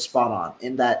was spot on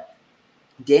in that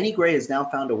Danny Gray has now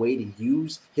found a way to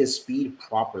use his speed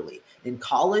properly. In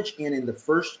college and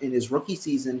in his rookie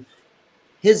season,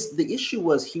 the issue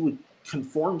was he would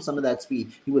conform some of that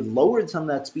speed. He would lower some of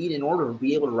that speed in order to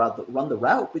be able to run the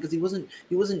route because he wasn't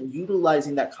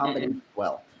utilizing that combination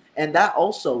well. And that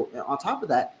also, on top of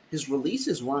that, his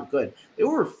releases weren't good. There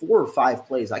were 4 or 5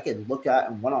 plays I could look at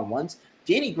in one-on-ones.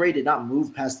 Danny Gray did not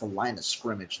move past the line of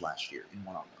scrimmage last year in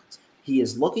one-on-ones. He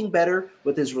is looking better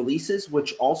with his releases,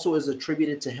 which also is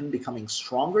attributed to him becoming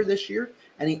stronger this year.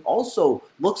 And he also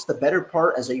looks the better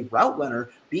part as a route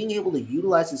runner, being able to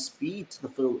utilize his speed to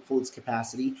the fullest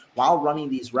capacity while running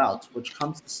these routes, which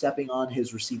comes to stepping on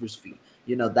his receiver's feet.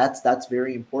 That's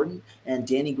very important. And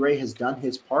Danny Gray has done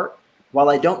his part. While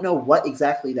I don't know what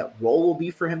exactly that role will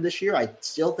be for him this year, I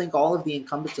still think all of the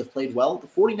incumbents have played well. The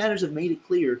 49ers have made it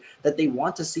clear that they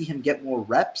want to see him get more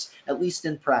reps, at least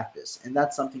in practice. And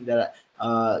that's something that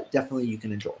definitely you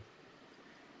can enjoy.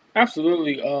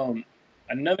 Absolutely.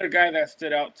 Another guy that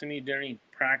stood out to me during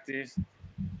practice,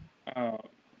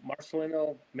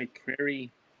 Marcelino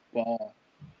McCrary-Ball.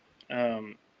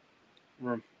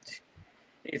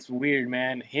 It's weird,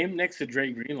 man. Him next to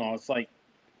Dre Greenlaw, it's like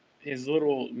his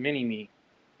little mini-me.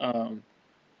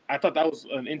 I thought that was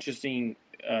an interesting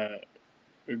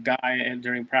guy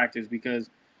during practice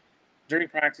because during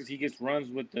practice he gets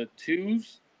runs with the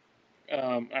twos.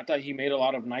 I thought he made a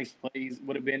lot of nice plays.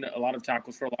 Would have been a lot of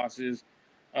tackles for losses.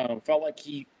 Felt like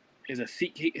he is a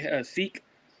seek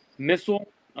missile.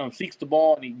 Seeks the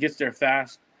ball and he gets there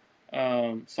fast.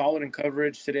 Solid in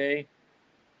coverage today.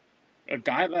 A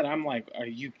guy that I'm like,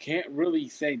 you can't really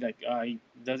say that he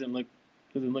doesn't look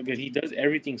good. He does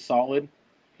everything solid.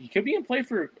 He could be in play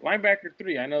for linebacker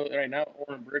 3. I know right now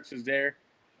Oren Burks is there,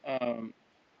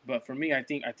 but for me, I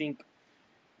think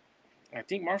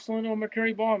Marcelino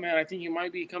McCrary-Ball, man. I think he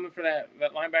might be coming for that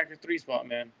linebacker 3 spot,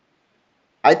 man.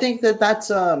 I think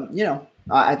that's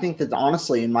I think that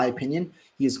honestly, in my opinion,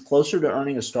 he is closer to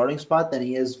earning a starting spot than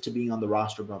he is to being on the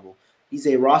roster bubble. He's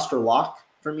a roster lock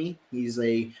for me. He's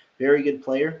a very good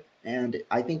player, and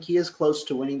I think he is close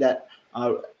to winning that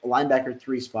linebacker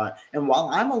 3 spot. And while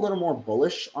I'm a little more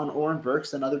bullish on Oren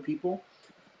Burks than other people,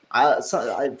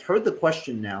 I've heard the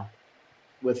question now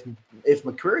with if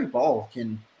McCrary-Ball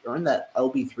can earn that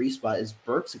LB3 spot, is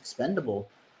Burks expendable?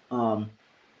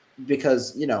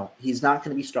 Because, he's not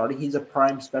going to be starting. He's a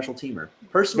prime special teamer.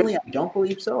 Personally, I don't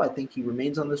believe so. I think he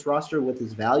remains on this roster with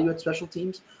his value at special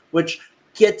teams, which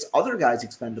gets other guys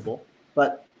expendable.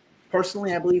 But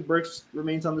personally, I believe Burks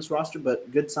remains on this roster, but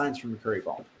good signs from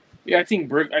McCrary-Ball. Yeah, I think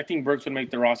Burks would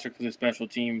make the roster because of special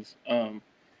teams.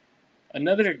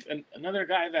 Another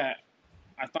guy that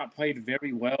I thought played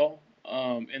very well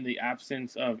in the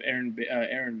absence of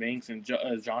Aaron Banks and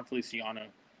John Feliciano.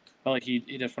 I felt like he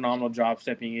did a phenomenal job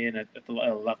stepping in at the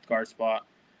left guard spot.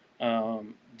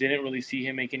 Didn't really see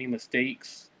him make any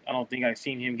mistakes. I don't think I've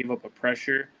seen him give up a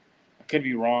pressure. I could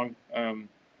be wrong,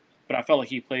 but I felt like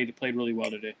he played really well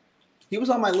today. He was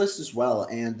on my list as well,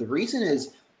 and the reason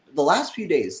is the last few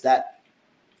days that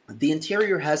the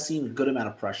interior has seen a good amount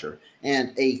of pressure.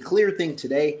 And a clear thing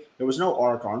today, there was no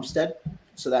Arik Armstead,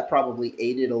 so that probably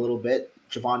aided a little bit.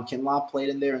 Javon Kinlaw played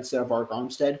in there instead of Arik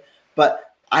Armstead.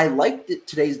 But I liked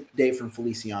today's day from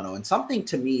Feliciano. And something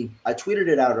to me, I tweeted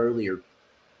it out earlier,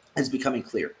 is becoming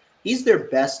clear. He's their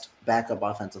best backup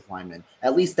offensive lineman.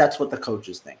 At least that's what the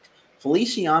coaches think.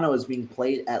 Feliciano is being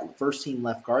played at first-team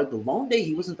left guard. The lone day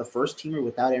he wasn't the first teamer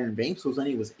without Aaron Banks was when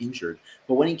he was injured.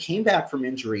 But when he came back from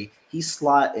injury, he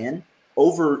slot in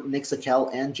over Nick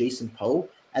Zakelj and Jason Poe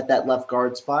at that left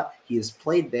guard spot. He has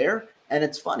played there. And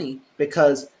it's funny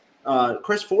because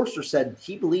Chris Forster said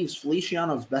he believes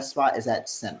Feliciano's best spot is at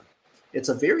center. It's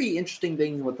a very interesting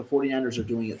thing what the 49ers are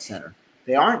doing at center.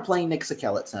 They aren't playing Nick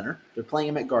Zakelj at center. They're playing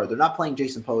him at guard. They're not playing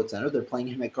Jason Poe at center. They're playing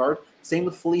him at guard. Same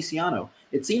with Feliciano.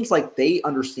 It seems like they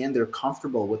understand they're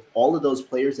comfortable with all of those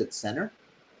players at center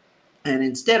and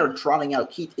instead are trotting out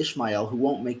Keith Ishmael, who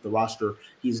won't make the roster.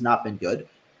 He's not been good.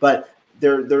 But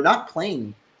they're not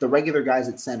playing the regular guys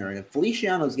at center. And if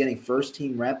Feliciano is getting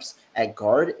first-team reps at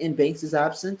guard in Banks'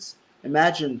 absence,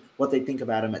 imagine what they think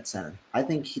about him at center. I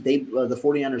think the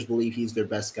 49ers believe he's their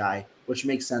best guy, which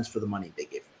makes sense for the money they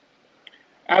gave him.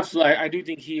 Absolutely. I do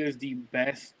think he is the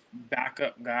best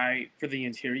backup guy for the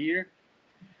interior.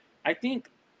 I think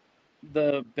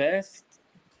the best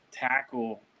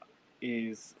tackle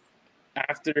is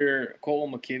after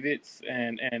Colton McKivitz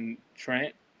and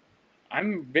Trent.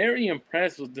 I'm very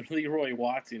impressed with the Leroy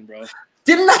Watson, bro.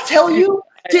 Didn't I tell you?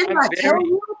 Didn't I tell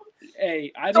you?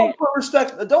 Hey,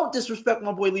 don't disrespect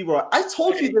my boy Leroy. I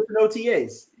told you this in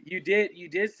OTAs. You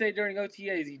did say during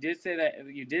OTAs. You did say that.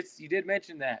 You did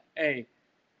mention that. Hey,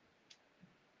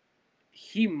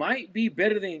 he might be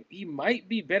better than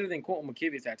Colton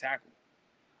McKivitz at tackle.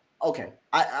 Okay,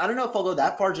 I don't know if I'll go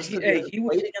that far. Just he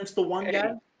played against the one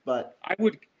guy, but I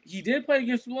would. He did play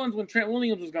against the ones when Trent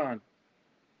Williams was gone.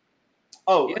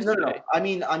 Oh no! I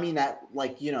mean that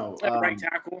right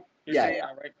tackle. Yeah.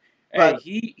 Right. But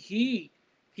he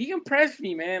impressed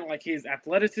me, man. Like his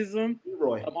athleticism.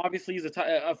 Leroy. Obviously, he's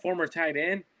a former tight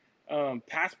end,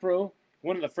 pass pro.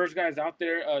 One of the first guys out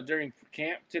there during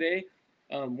camp today,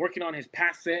 working on his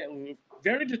pass set.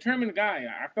 Very determined guy.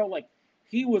 I felt like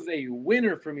he was a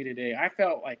winner for me today. I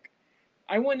felt like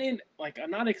I went in like I'm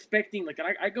not expecting. Like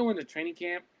I go into training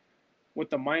camp with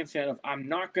the mindset of I'm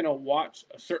not gonna watch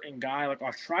a certain guy. Like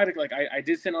I'll try to I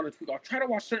did send out a tweet. I'll try to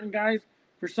watch certain guys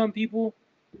for some people,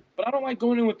 but I don't like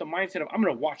going in with the mindset of I'm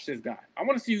gonna watch this guy. I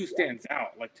want to see who stands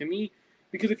out. Like to me,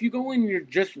 because if you go in and you're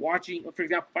just watching, for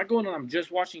example, if I go in and I'm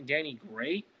just watching Danny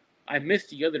Gray, I miss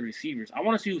the other receivers. I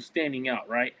want to see who's standing out,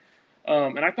 right?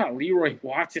 And I thought Leroy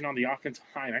Watson on the offensive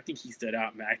line, I think he stood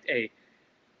out, man. Hey,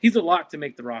 he's a lot to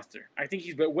make the roster. I think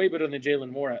he's way better than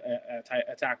Jalen Moore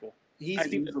at tackle. He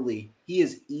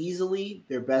is easily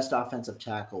their best offensive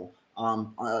tackle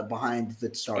behind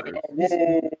the starters.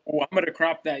 I'm going to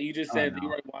crop that. You just said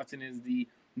Leroy Watson is the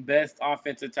best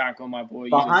offensive tackle, my boy.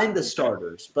 Behind the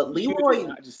starters. But Leroy –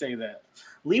 not just say that.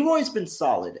 Leroy's been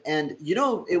solid. And,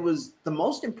 it was the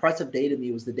most impressive day to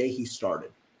me was the day he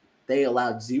started. They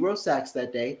allowed 0 sacks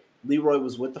that day. Leroy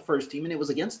was with the first team, and it was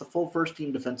against the full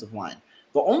first-team defensive line.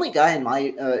 The only guy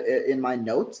in my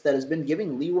notes that has been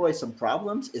giving Leroy some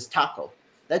problems is Taco.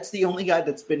 That's the only guy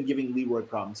that's been giving Leroy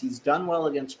problems. He's done well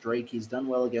against Drake. He's done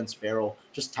well against Farrell.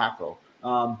 Just Taco.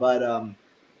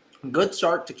 Good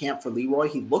start to camp for Leroy.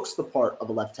 He looks the part of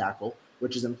a left tackle,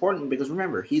 which is important because,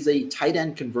 remember, he's a tight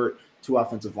end convert to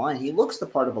offensive line. He looks the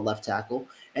part of a left tackle,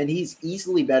 and he's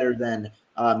easily better than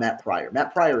Matt Pryor.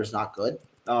 Matt Pryor is not good.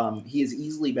 He is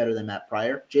easily better than Matt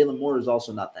Pryor. Jalen Moore is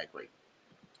also not that great.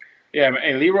 Yeah, but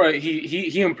hey, Leroy,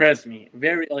 he impressed me.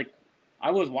 Very I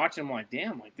was watching him like,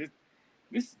 damn, like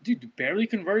this dude barely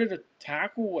converted a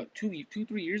tackle 2-3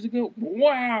 years ago.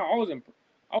 Wow, I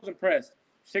was impressed.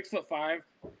 6'5".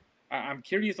 I'm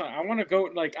curious. I want to go.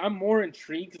 Like I'm more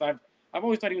intrigued because I've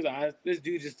always thought he was this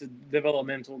dude's just a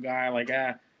developmental guy. Like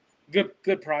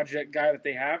good project guy that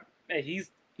they have. Hey,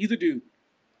 he's a dude.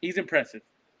 He's impressive.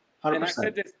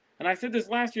 100%. And I said this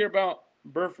last year about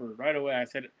Burford right away. I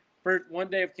said first one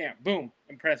day of camp, boom,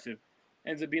 impressive.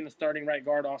 Ends up being the starting right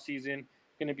guard all season.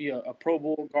 Going to be a Pro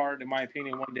Bowl guard, in my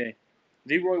opinion, one day.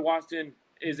 Leroy Watson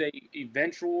is a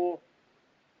eventual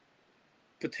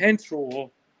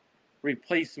potential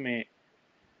replacement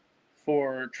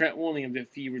for Trent Williams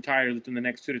if he retires within the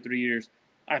next 2 to 3 years.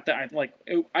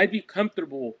 I'd be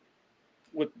comfortable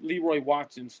with Leroy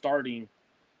Watson starting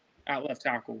at left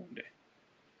tackle one day.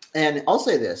 And I'll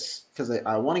say this because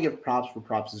I want to give props where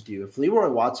props is due. If Leroy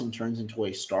Watson turns into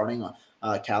a starting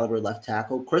caliber left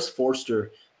tackle, Chris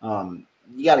Forster,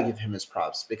 you got to give him his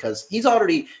props because he's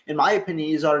already, in my opinion,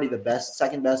 he's already the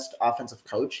second best offensive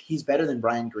coach. He's better than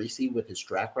Brian Greasy with his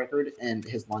track record and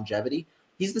his longevity.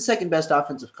 He's the second best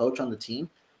offensive coach on the team,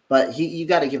 but you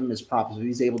got to give him his props.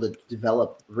 He's able to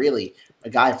develop really a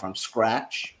guy from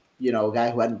scratch, a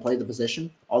guy who hadn't played the position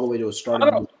all the way to a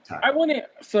starting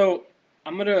tackle.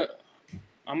 I'm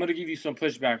gonna give you some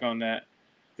pushback on that.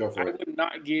 Go for it. I would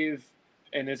not give,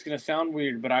 and it's gonna sound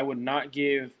weird, but I would not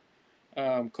give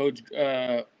Coach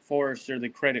Forrester the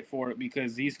credit for it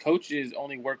because these coaches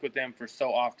only work with them for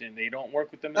so often. They don't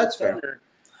work with them. That's fair.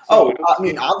 So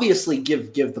obviously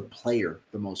give the player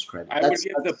the most credit. I would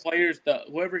give the players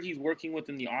whoever he's working with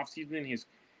in the offseason,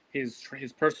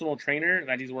 his personal trainer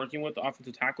that he's working with, the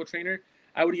offensive tackle trainer.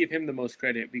 I would give him the most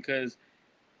credit because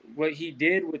what he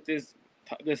did with this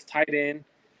tight end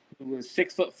who was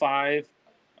 6'5",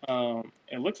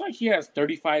 it looks like he has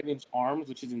 35-inch arms,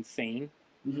 which is insane.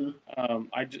 Mm-hmm.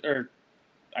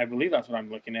 I believe that's what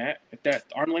I'm looking at. If that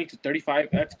arm length is 35,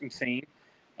 that's insane.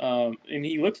 And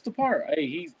he looks the part. Hey,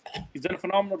 he's done a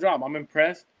phenomenal job. I'm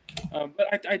impressed.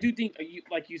 But I do think,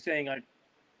 like you saying,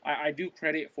 I do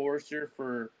credit Forrester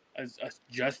for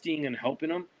adjusting and helping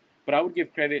him. But I would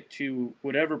give credit to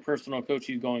whatever personal coach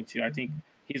he's going to. I think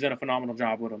he's done a phenomenal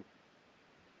job with him.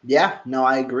 Yeah, no,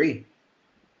 I agree.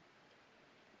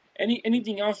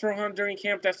 Anything else, Rohan, during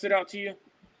camp that stood out to you?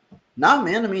 Nah,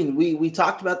 man. I mean, we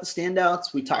talked about the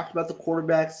standouts. We talked about the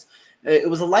quarterbacks. It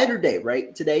was a lighter day,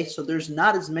 right, today. So there's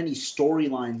not as many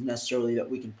storylines necessarily that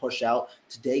we can push out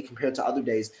today compared to other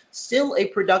days. Still a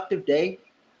productive day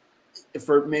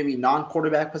for maybe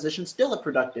non-quarterback position. Still a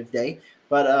productive day.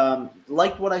 But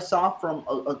liked what I saw from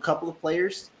a couple of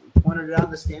players, pointed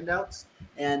out the standouts,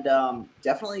 and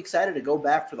definitely excited to go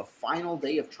back for the final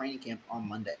day of training camp on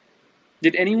Monday.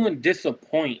 Did anyone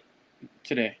disappoint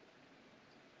today?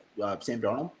 Sam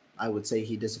Darnold, I would say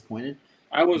he disappointed.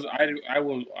 I was. I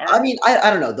mean, I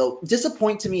don't know though.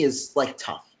 Disappoint to me is like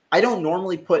tough. I don't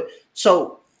normally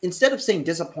so instead of saying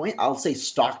disappoint, I'll say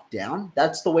stock down.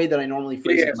 That's the way that I normally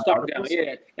phrase it. Yeah, stock down.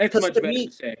 Yeah, that's much better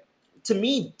to say. To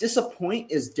me,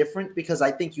 disappoint is different because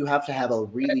I think you have to have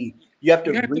really. You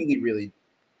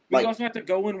also have to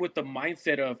go in with the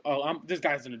mindset of, this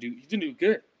guy's he's gonna do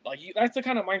good. Like that's the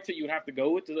kind of mindset you would have to go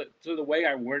with. To the way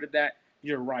I worded that,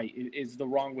 you're right. It's the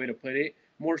wrong way to put it.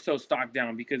 More so stock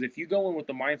down, because if you go in with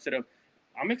the mindset of,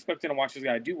 I'm expecting to watch this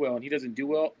guy do well and he doesn't do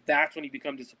well, that's when you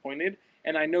become disappointed.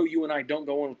 And I know you and I don't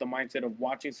go in with the mindset of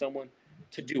watching someone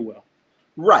to do well.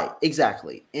 Right,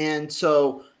 exactly. And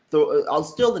so I'll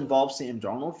still involve Sam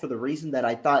Darnold for the reason that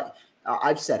I thought,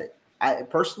 I've said it.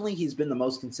 Personally, he's been the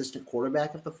most consistent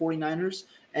quarterback of the 49ers,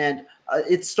 and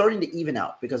it's starting to even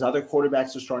out because other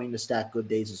quarterbacks are starting to stack good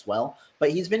days as well.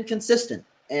 But he's been consistent,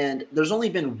 and there's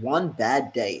only been one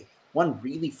bad day, one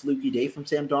really fluky day from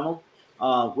Sam Darnold,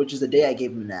 which is the day I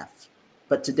gave him an F.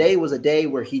 But today was a day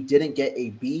where he didn't get a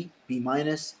B, B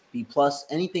minus, B plus,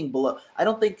 anything below. I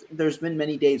don't think there's been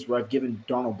many days where I've given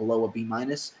Darnold below a B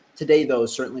minus. Today, though,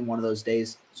 is certainly one of those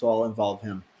days, so I'll involve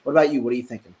him. What about you? What are you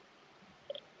thinking?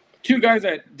 Two guys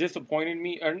that disappointed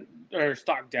me, or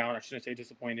stock down, I shouldn't say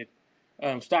disappointed.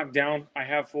 Stock down I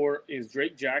have for is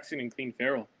Drake Jackson and Clelin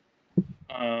Ferrell.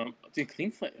 I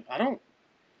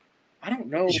don't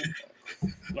know.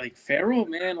 Like Ferrell,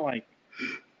 man, like.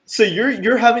 So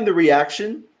you're having the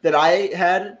reaction that I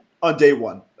had on day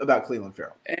one about Clelin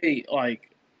Ferrell. Hey, like.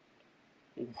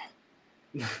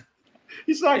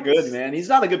 He's not good, man. He's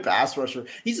not a good pass rusher.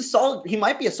 He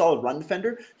might be a solid run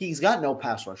defender. He's got no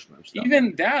pass rush moves.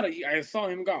 Even that, I saw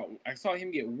him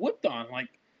get whooped on. Like,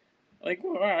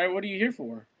 well, all right, what are you here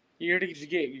for? You're here to just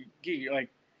get like,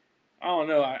 I don't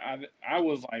know. I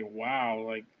was like, wow,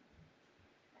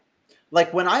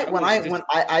 like when I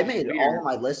made all of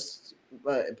my lists,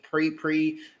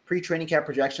 pre-training cap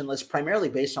projection list, primarily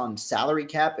based on salary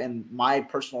cap and my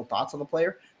personal thoughts on the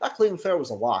player. I thought Clelin Ferrell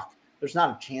was a lock. There's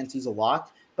not a chance he's a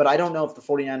lock, but I don't know if the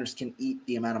 49ers can eat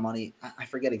the amount of money. I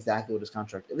forget exactly what his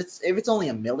contract. If it's only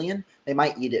 $1 million, they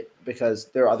might eat it because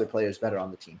there are other players better on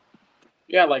the team.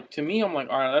 Yeah, like to me, I'm like,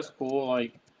 all right, that's cool.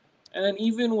 Like, and then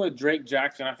even with Drake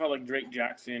Jackson, I felt like Drake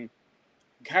Jackson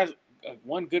has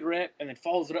one good rep and then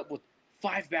follows it up with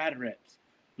 5 bad reps,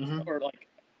 or like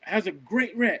has a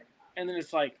great rep and then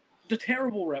it's like the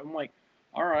terrible rep. I'm like,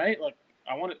 all right, like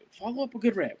I want to follow up a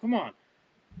good rep. Come on.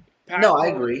 I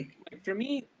agree. Like for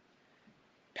me,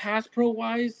 pass pro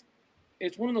wise,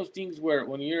 it's one of those things where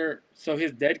when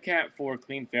his dead cap for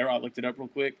Clelin Ferrell, I looked it up real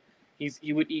quick.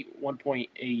 He would eat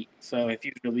 1.8. So if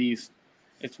he's released,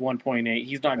 it's 1.8.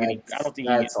 He's not getting. I don't think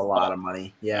that's a lot of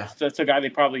money. Yeah, that's a guy they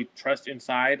probably trust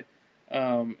inside,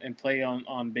 and play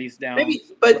on base down. Maybe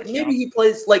he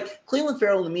plays like Clelin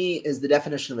Ferrell. To me, is the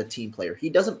definition of a team player. He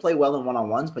doesn't play well in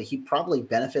one-on-ones, but he probably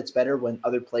benefits better when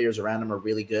other players around him are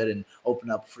really good and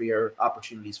open up freer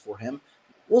opportunities for him.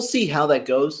 We'll see how that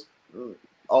goes.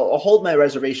 I'll hold my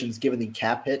reservations given the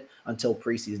cap hit until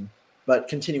preseason, but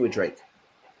continue with Drake.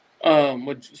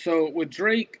 With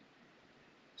Drake,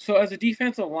 so as a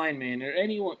defensive lineman or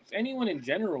anyone in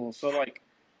general, so like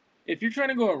if you're trying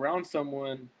to go around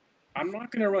someone, I'm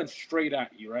not gonna run straight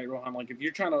at you, right, Rohan? Like if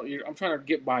I'm trying to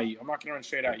get by you. I'm not gonna run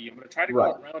straight at you. I'm gonna try to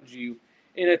go around you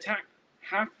and attack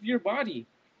half of your body.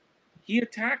 He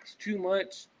attacks too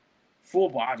much full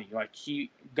body. Like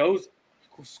he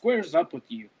squares up with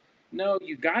you. No,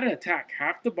 you gotta attack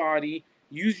half the body.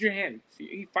 Use your hands.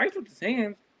 He fights with his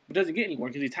hands, but doesn't get anywhere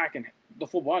because he's attacking the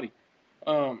full body.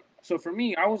 So for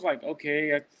me, I was like,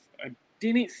 okay, I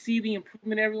didn't see the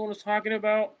improvement everyone was talking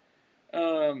about.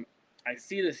 I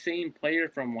see the same player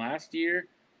from last year,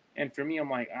 and for me, I'm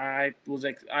like, I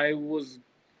was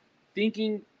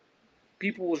thinking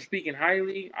people were speaking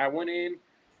highly. I went in,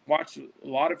 watched a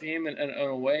lot of him in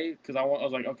a way because I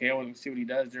was like, okay, I want to see what he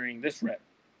does during this rep.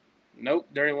 Nope,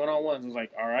 during one-on-ones, I was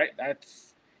like, all right, and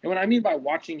what I mean by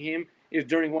watching him is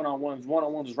during one-on-ones.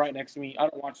 One-on-ones is right next to me. I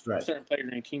don't watch certain players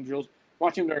during team drills.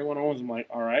 Watching him during one-on-ones, I'm like,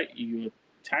 all right, you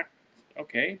attack,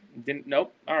 okay, didn't,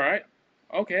 nope, all right,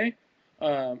 okay.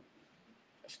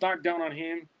 Stock down on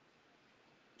him.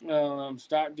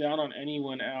 Stock down on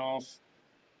anyone else.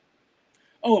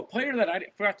 Oh, a player that I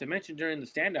forgot to mention during the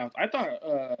standouts. I thought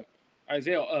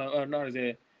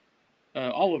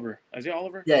Oliver. Isaiah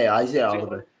Oliver? Yeah, Isaiah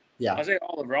Oliver. Yeah. Isaiah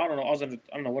Oliver. I don't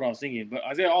know what I was thinking, but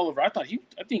Isaiah Oliver, I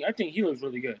think he looks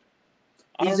really good.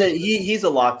 He's a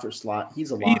lock for slot.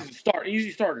 He's a lock. He's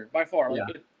a starter by far. Yeah.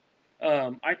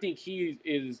 Like, I think he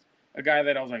is a guy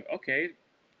that I was like, okay,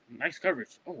 nice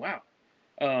coverage. Oh wow.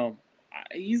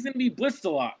 He's gonna be blitzed a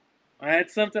lot.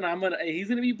 That's something he's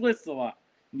gonna be blitzed a lot.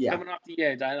 Yeah. Coming off the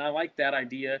edge. I like that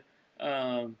idea.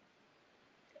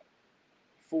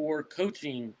 For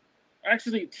coaching.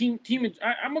 Actually, team.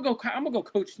 I'm gonna go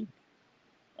coaching.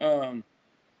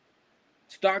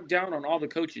 Stock down on all the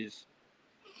coaches.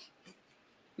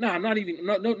 No, I'm not even.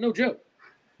 No joke.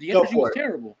 The energy was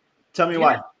terrible. Tell me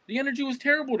why. The energy was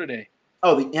terrible today.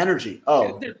 Oh, the energy.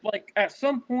 Oh, like at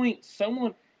some point,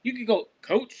 you could go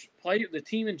coach, play the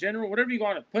team in general, whatever you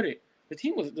want to put it. The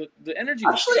team was the energy.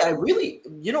 Actually,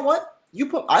 you know what?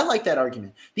 I like that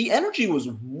argument. The energy was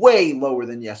way lower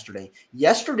than yesterday.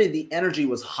 Yesterday, the energy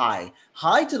was high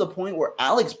to the point where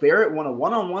Alex Barrett won a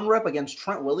one-on-one rep against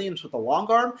Trent Williams with a long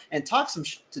arm and talked some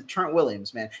to Trent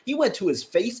Williams, man. He went to his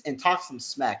face and talked some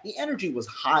smack. The energy was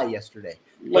high yesterday.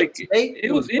 Like today,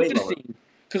 it was interesting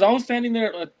because I was standing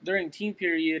there during team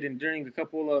period and during a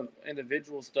couple of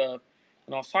individual stuff,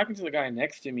 and I was talking to the guy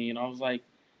next to me, and I was like,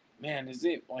 man, is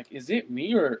it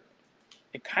me, or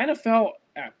it kind of felt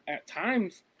at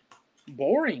times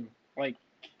boring, like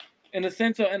in the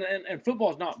sense of, and football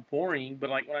is not boring, but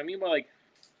like what I mean by like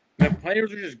the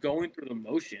players are just going through the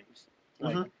motions.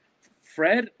 Like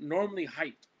Fred normally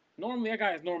hyped. Normally that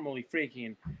guy is normally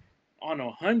freaking on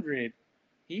 100.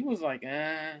 He was like,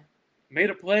 made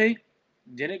a play,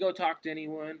 didn't go talk to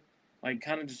anyone, like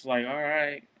kind of just like, all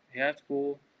right, yeah, that's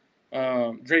cool.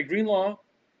 Dre Greenlaw,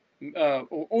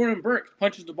 Oren Burks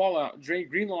punches the ball out. Dre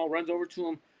Greenlaw runs over to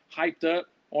him, hyped up.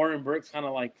 Oren Burks kind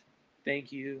of like,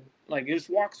 thank you. Like, just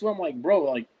walks to him like, bro,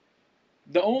 like,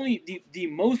 the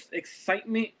most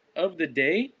excitement of the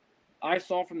day I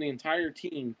saw from the entire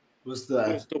team was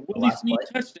the Willie Snead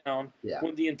touchdown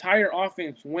when the entire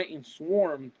offense went and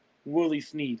swarmed Willie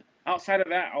Snead. Outside of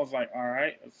that, I was like, all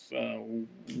right,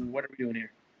 what are we doing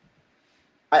here?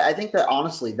 I think that,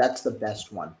 honestly, that's the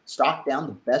best one. Stock down,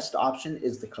 the best option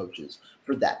is the coaches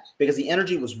for that because the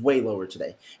energy was way lower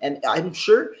today. And I'm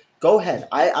sure, go ahead.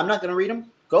 I'm not going to read them.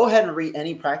 Go ahead and read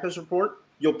any practice report.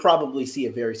 You'll probably see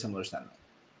a very similar sentiment.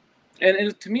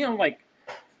 And to me, I'm like,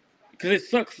 because it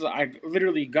sucks. I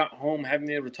literally got home, haven't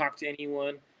been able to talk to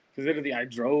anyone. Because literally I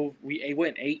drove. We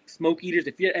went and ate Smoke Eaters.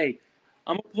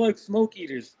 I'm going to plug Smoke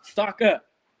Eaters. Stock up.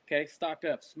 Okay, stock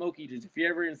up. Smoke Eaters. If you're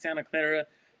ever in Santa Clara,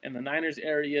 in the Niners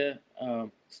area,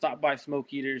 stop by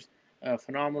Smoke Eaters.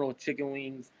 Phenomenal chicken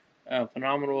wings,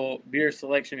 phenomenal beer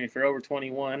selection if you're over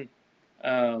 21.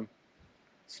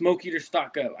 Smoke Eaters,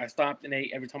 stock up. I stopped and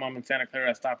ate. Every time I'm in Santa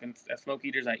Clara, I stop at Smoke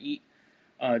Eaters. I eat.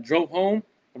 Drove home.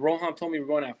 Rohan told me we're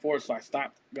going at 4, so I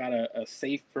stopped. Got a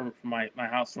safe from my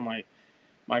house from my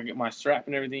my strap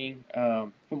and everything,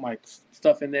 put my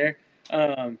stuff in there.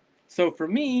 So for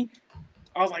me,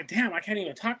 I was like, damn, I can't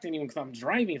even talk to anyone because I'm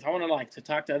driving. So I want to like to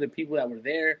talk to other people that were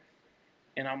there.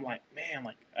 And I'm like, man,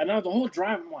 like, and the whole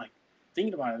drive, I'm like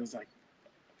thinking about it. It was like,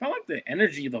 I felt like the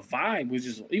energy, the vibe was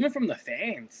just, even from the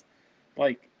fans,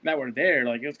 like that were there.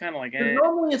 Like it was kind of like,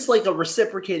 normally it's like a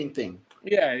reciprocating thing.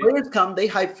 Yeah. Players come, they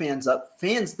hype fans up.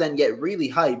 Fans then get really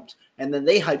hyped, and then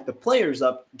they hype the players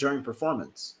up during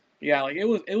performance. Yeah, like it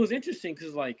was interesting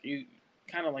because like you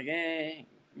kind of like,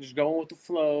 just going with the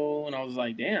flow. And I was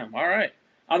like, damn, all right.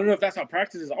 I don't know if that's how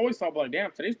practice is. I always thought, like,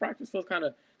 damn, today's practice feels kind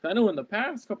of. I know in the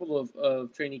past couple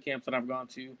of training camps that I've gone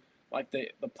to, like the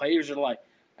players are like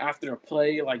after a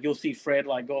play, like you'll see Fred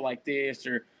like go like this,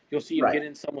 or you'll see him get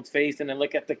in someone's face and then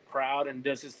look at the crowd and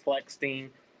does his flex thing.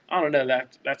 I don't know.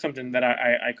 That's something that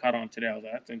I caught on today. I was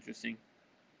like, that's interesting.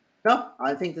 No,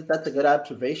 I think that's a good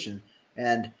observation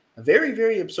and a very,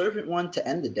 very observant one to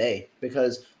end the day,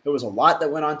 because there was a lot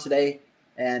that went on today,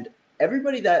 and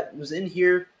everybody that was in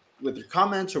here with your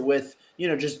comments or with,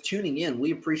 just tuning in,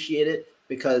 we appreciate it,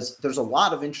 because there's a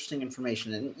lot of interesting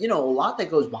information and, a lot that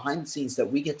goes behind the scenes that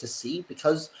we get to see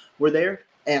because we're there.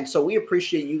 And so we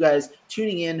appreciate you guys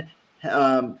tuning in,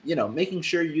 making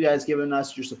sure you guys giving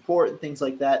us your support and things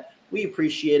like that. We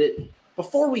appreciate it.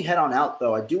 Before we head on out,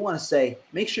 though, I do want to say,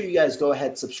 make sure you guys go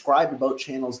ahead, subscribe to both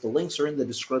channels. The links are in the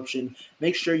description.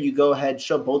 Make sure you go ahead,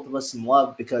 show both of us some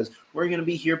love, because we're going to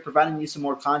be here providing you some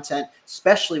more content,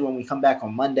 especially when we come back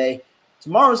on Monday.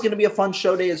 Tomorrow is going to be a fun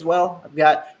show day as well. I've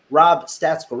got Rob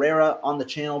Stats Guerrera on the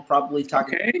channel, probably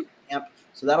talking about camp.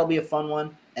 So that'll be a fun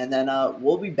one. And then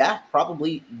we'll be back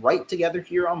probably right together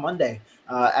here on Monday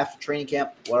after training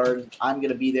camp, where I'm going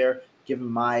to be there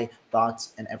giving my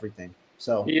thoughts and everything.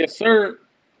 So yes, sir.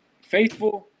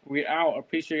 Faithful, we're out.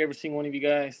 Appreciate every single one of you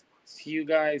guys. See you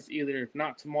guys either, if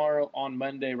not tomorrow, on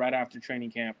Monday right after training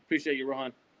camp. Appreciate you,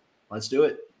 Rohan. Let's do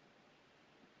it.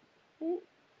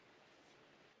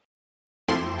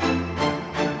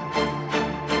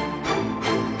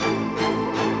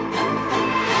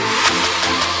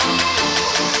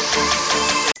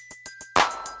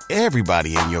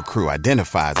 Everybody in your crew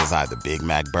identifies as either Big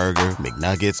Mac Burger,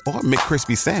 McNuggets, or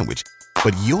McCrispy Sandwich.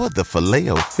 But you're the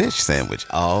Filet-O-Fish Sandwich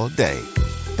all day.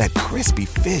 That crispy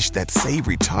fish, that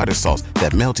savory tartar sauce,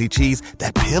 that melty cheese,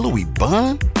 that pillowy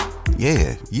bun.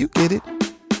 Yeah, you get it.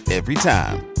 Every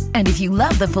time. And if you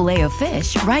love the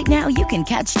Filet-O-Fish, right now you can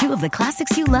catch two of the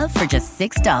classics you love for just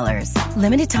 $6.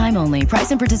 Limited time only. Price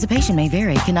and participation may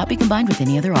vary. Cannot be combined with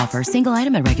any other offer. Single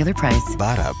item at regular price.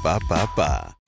 Ba-da-ba-ba-ba.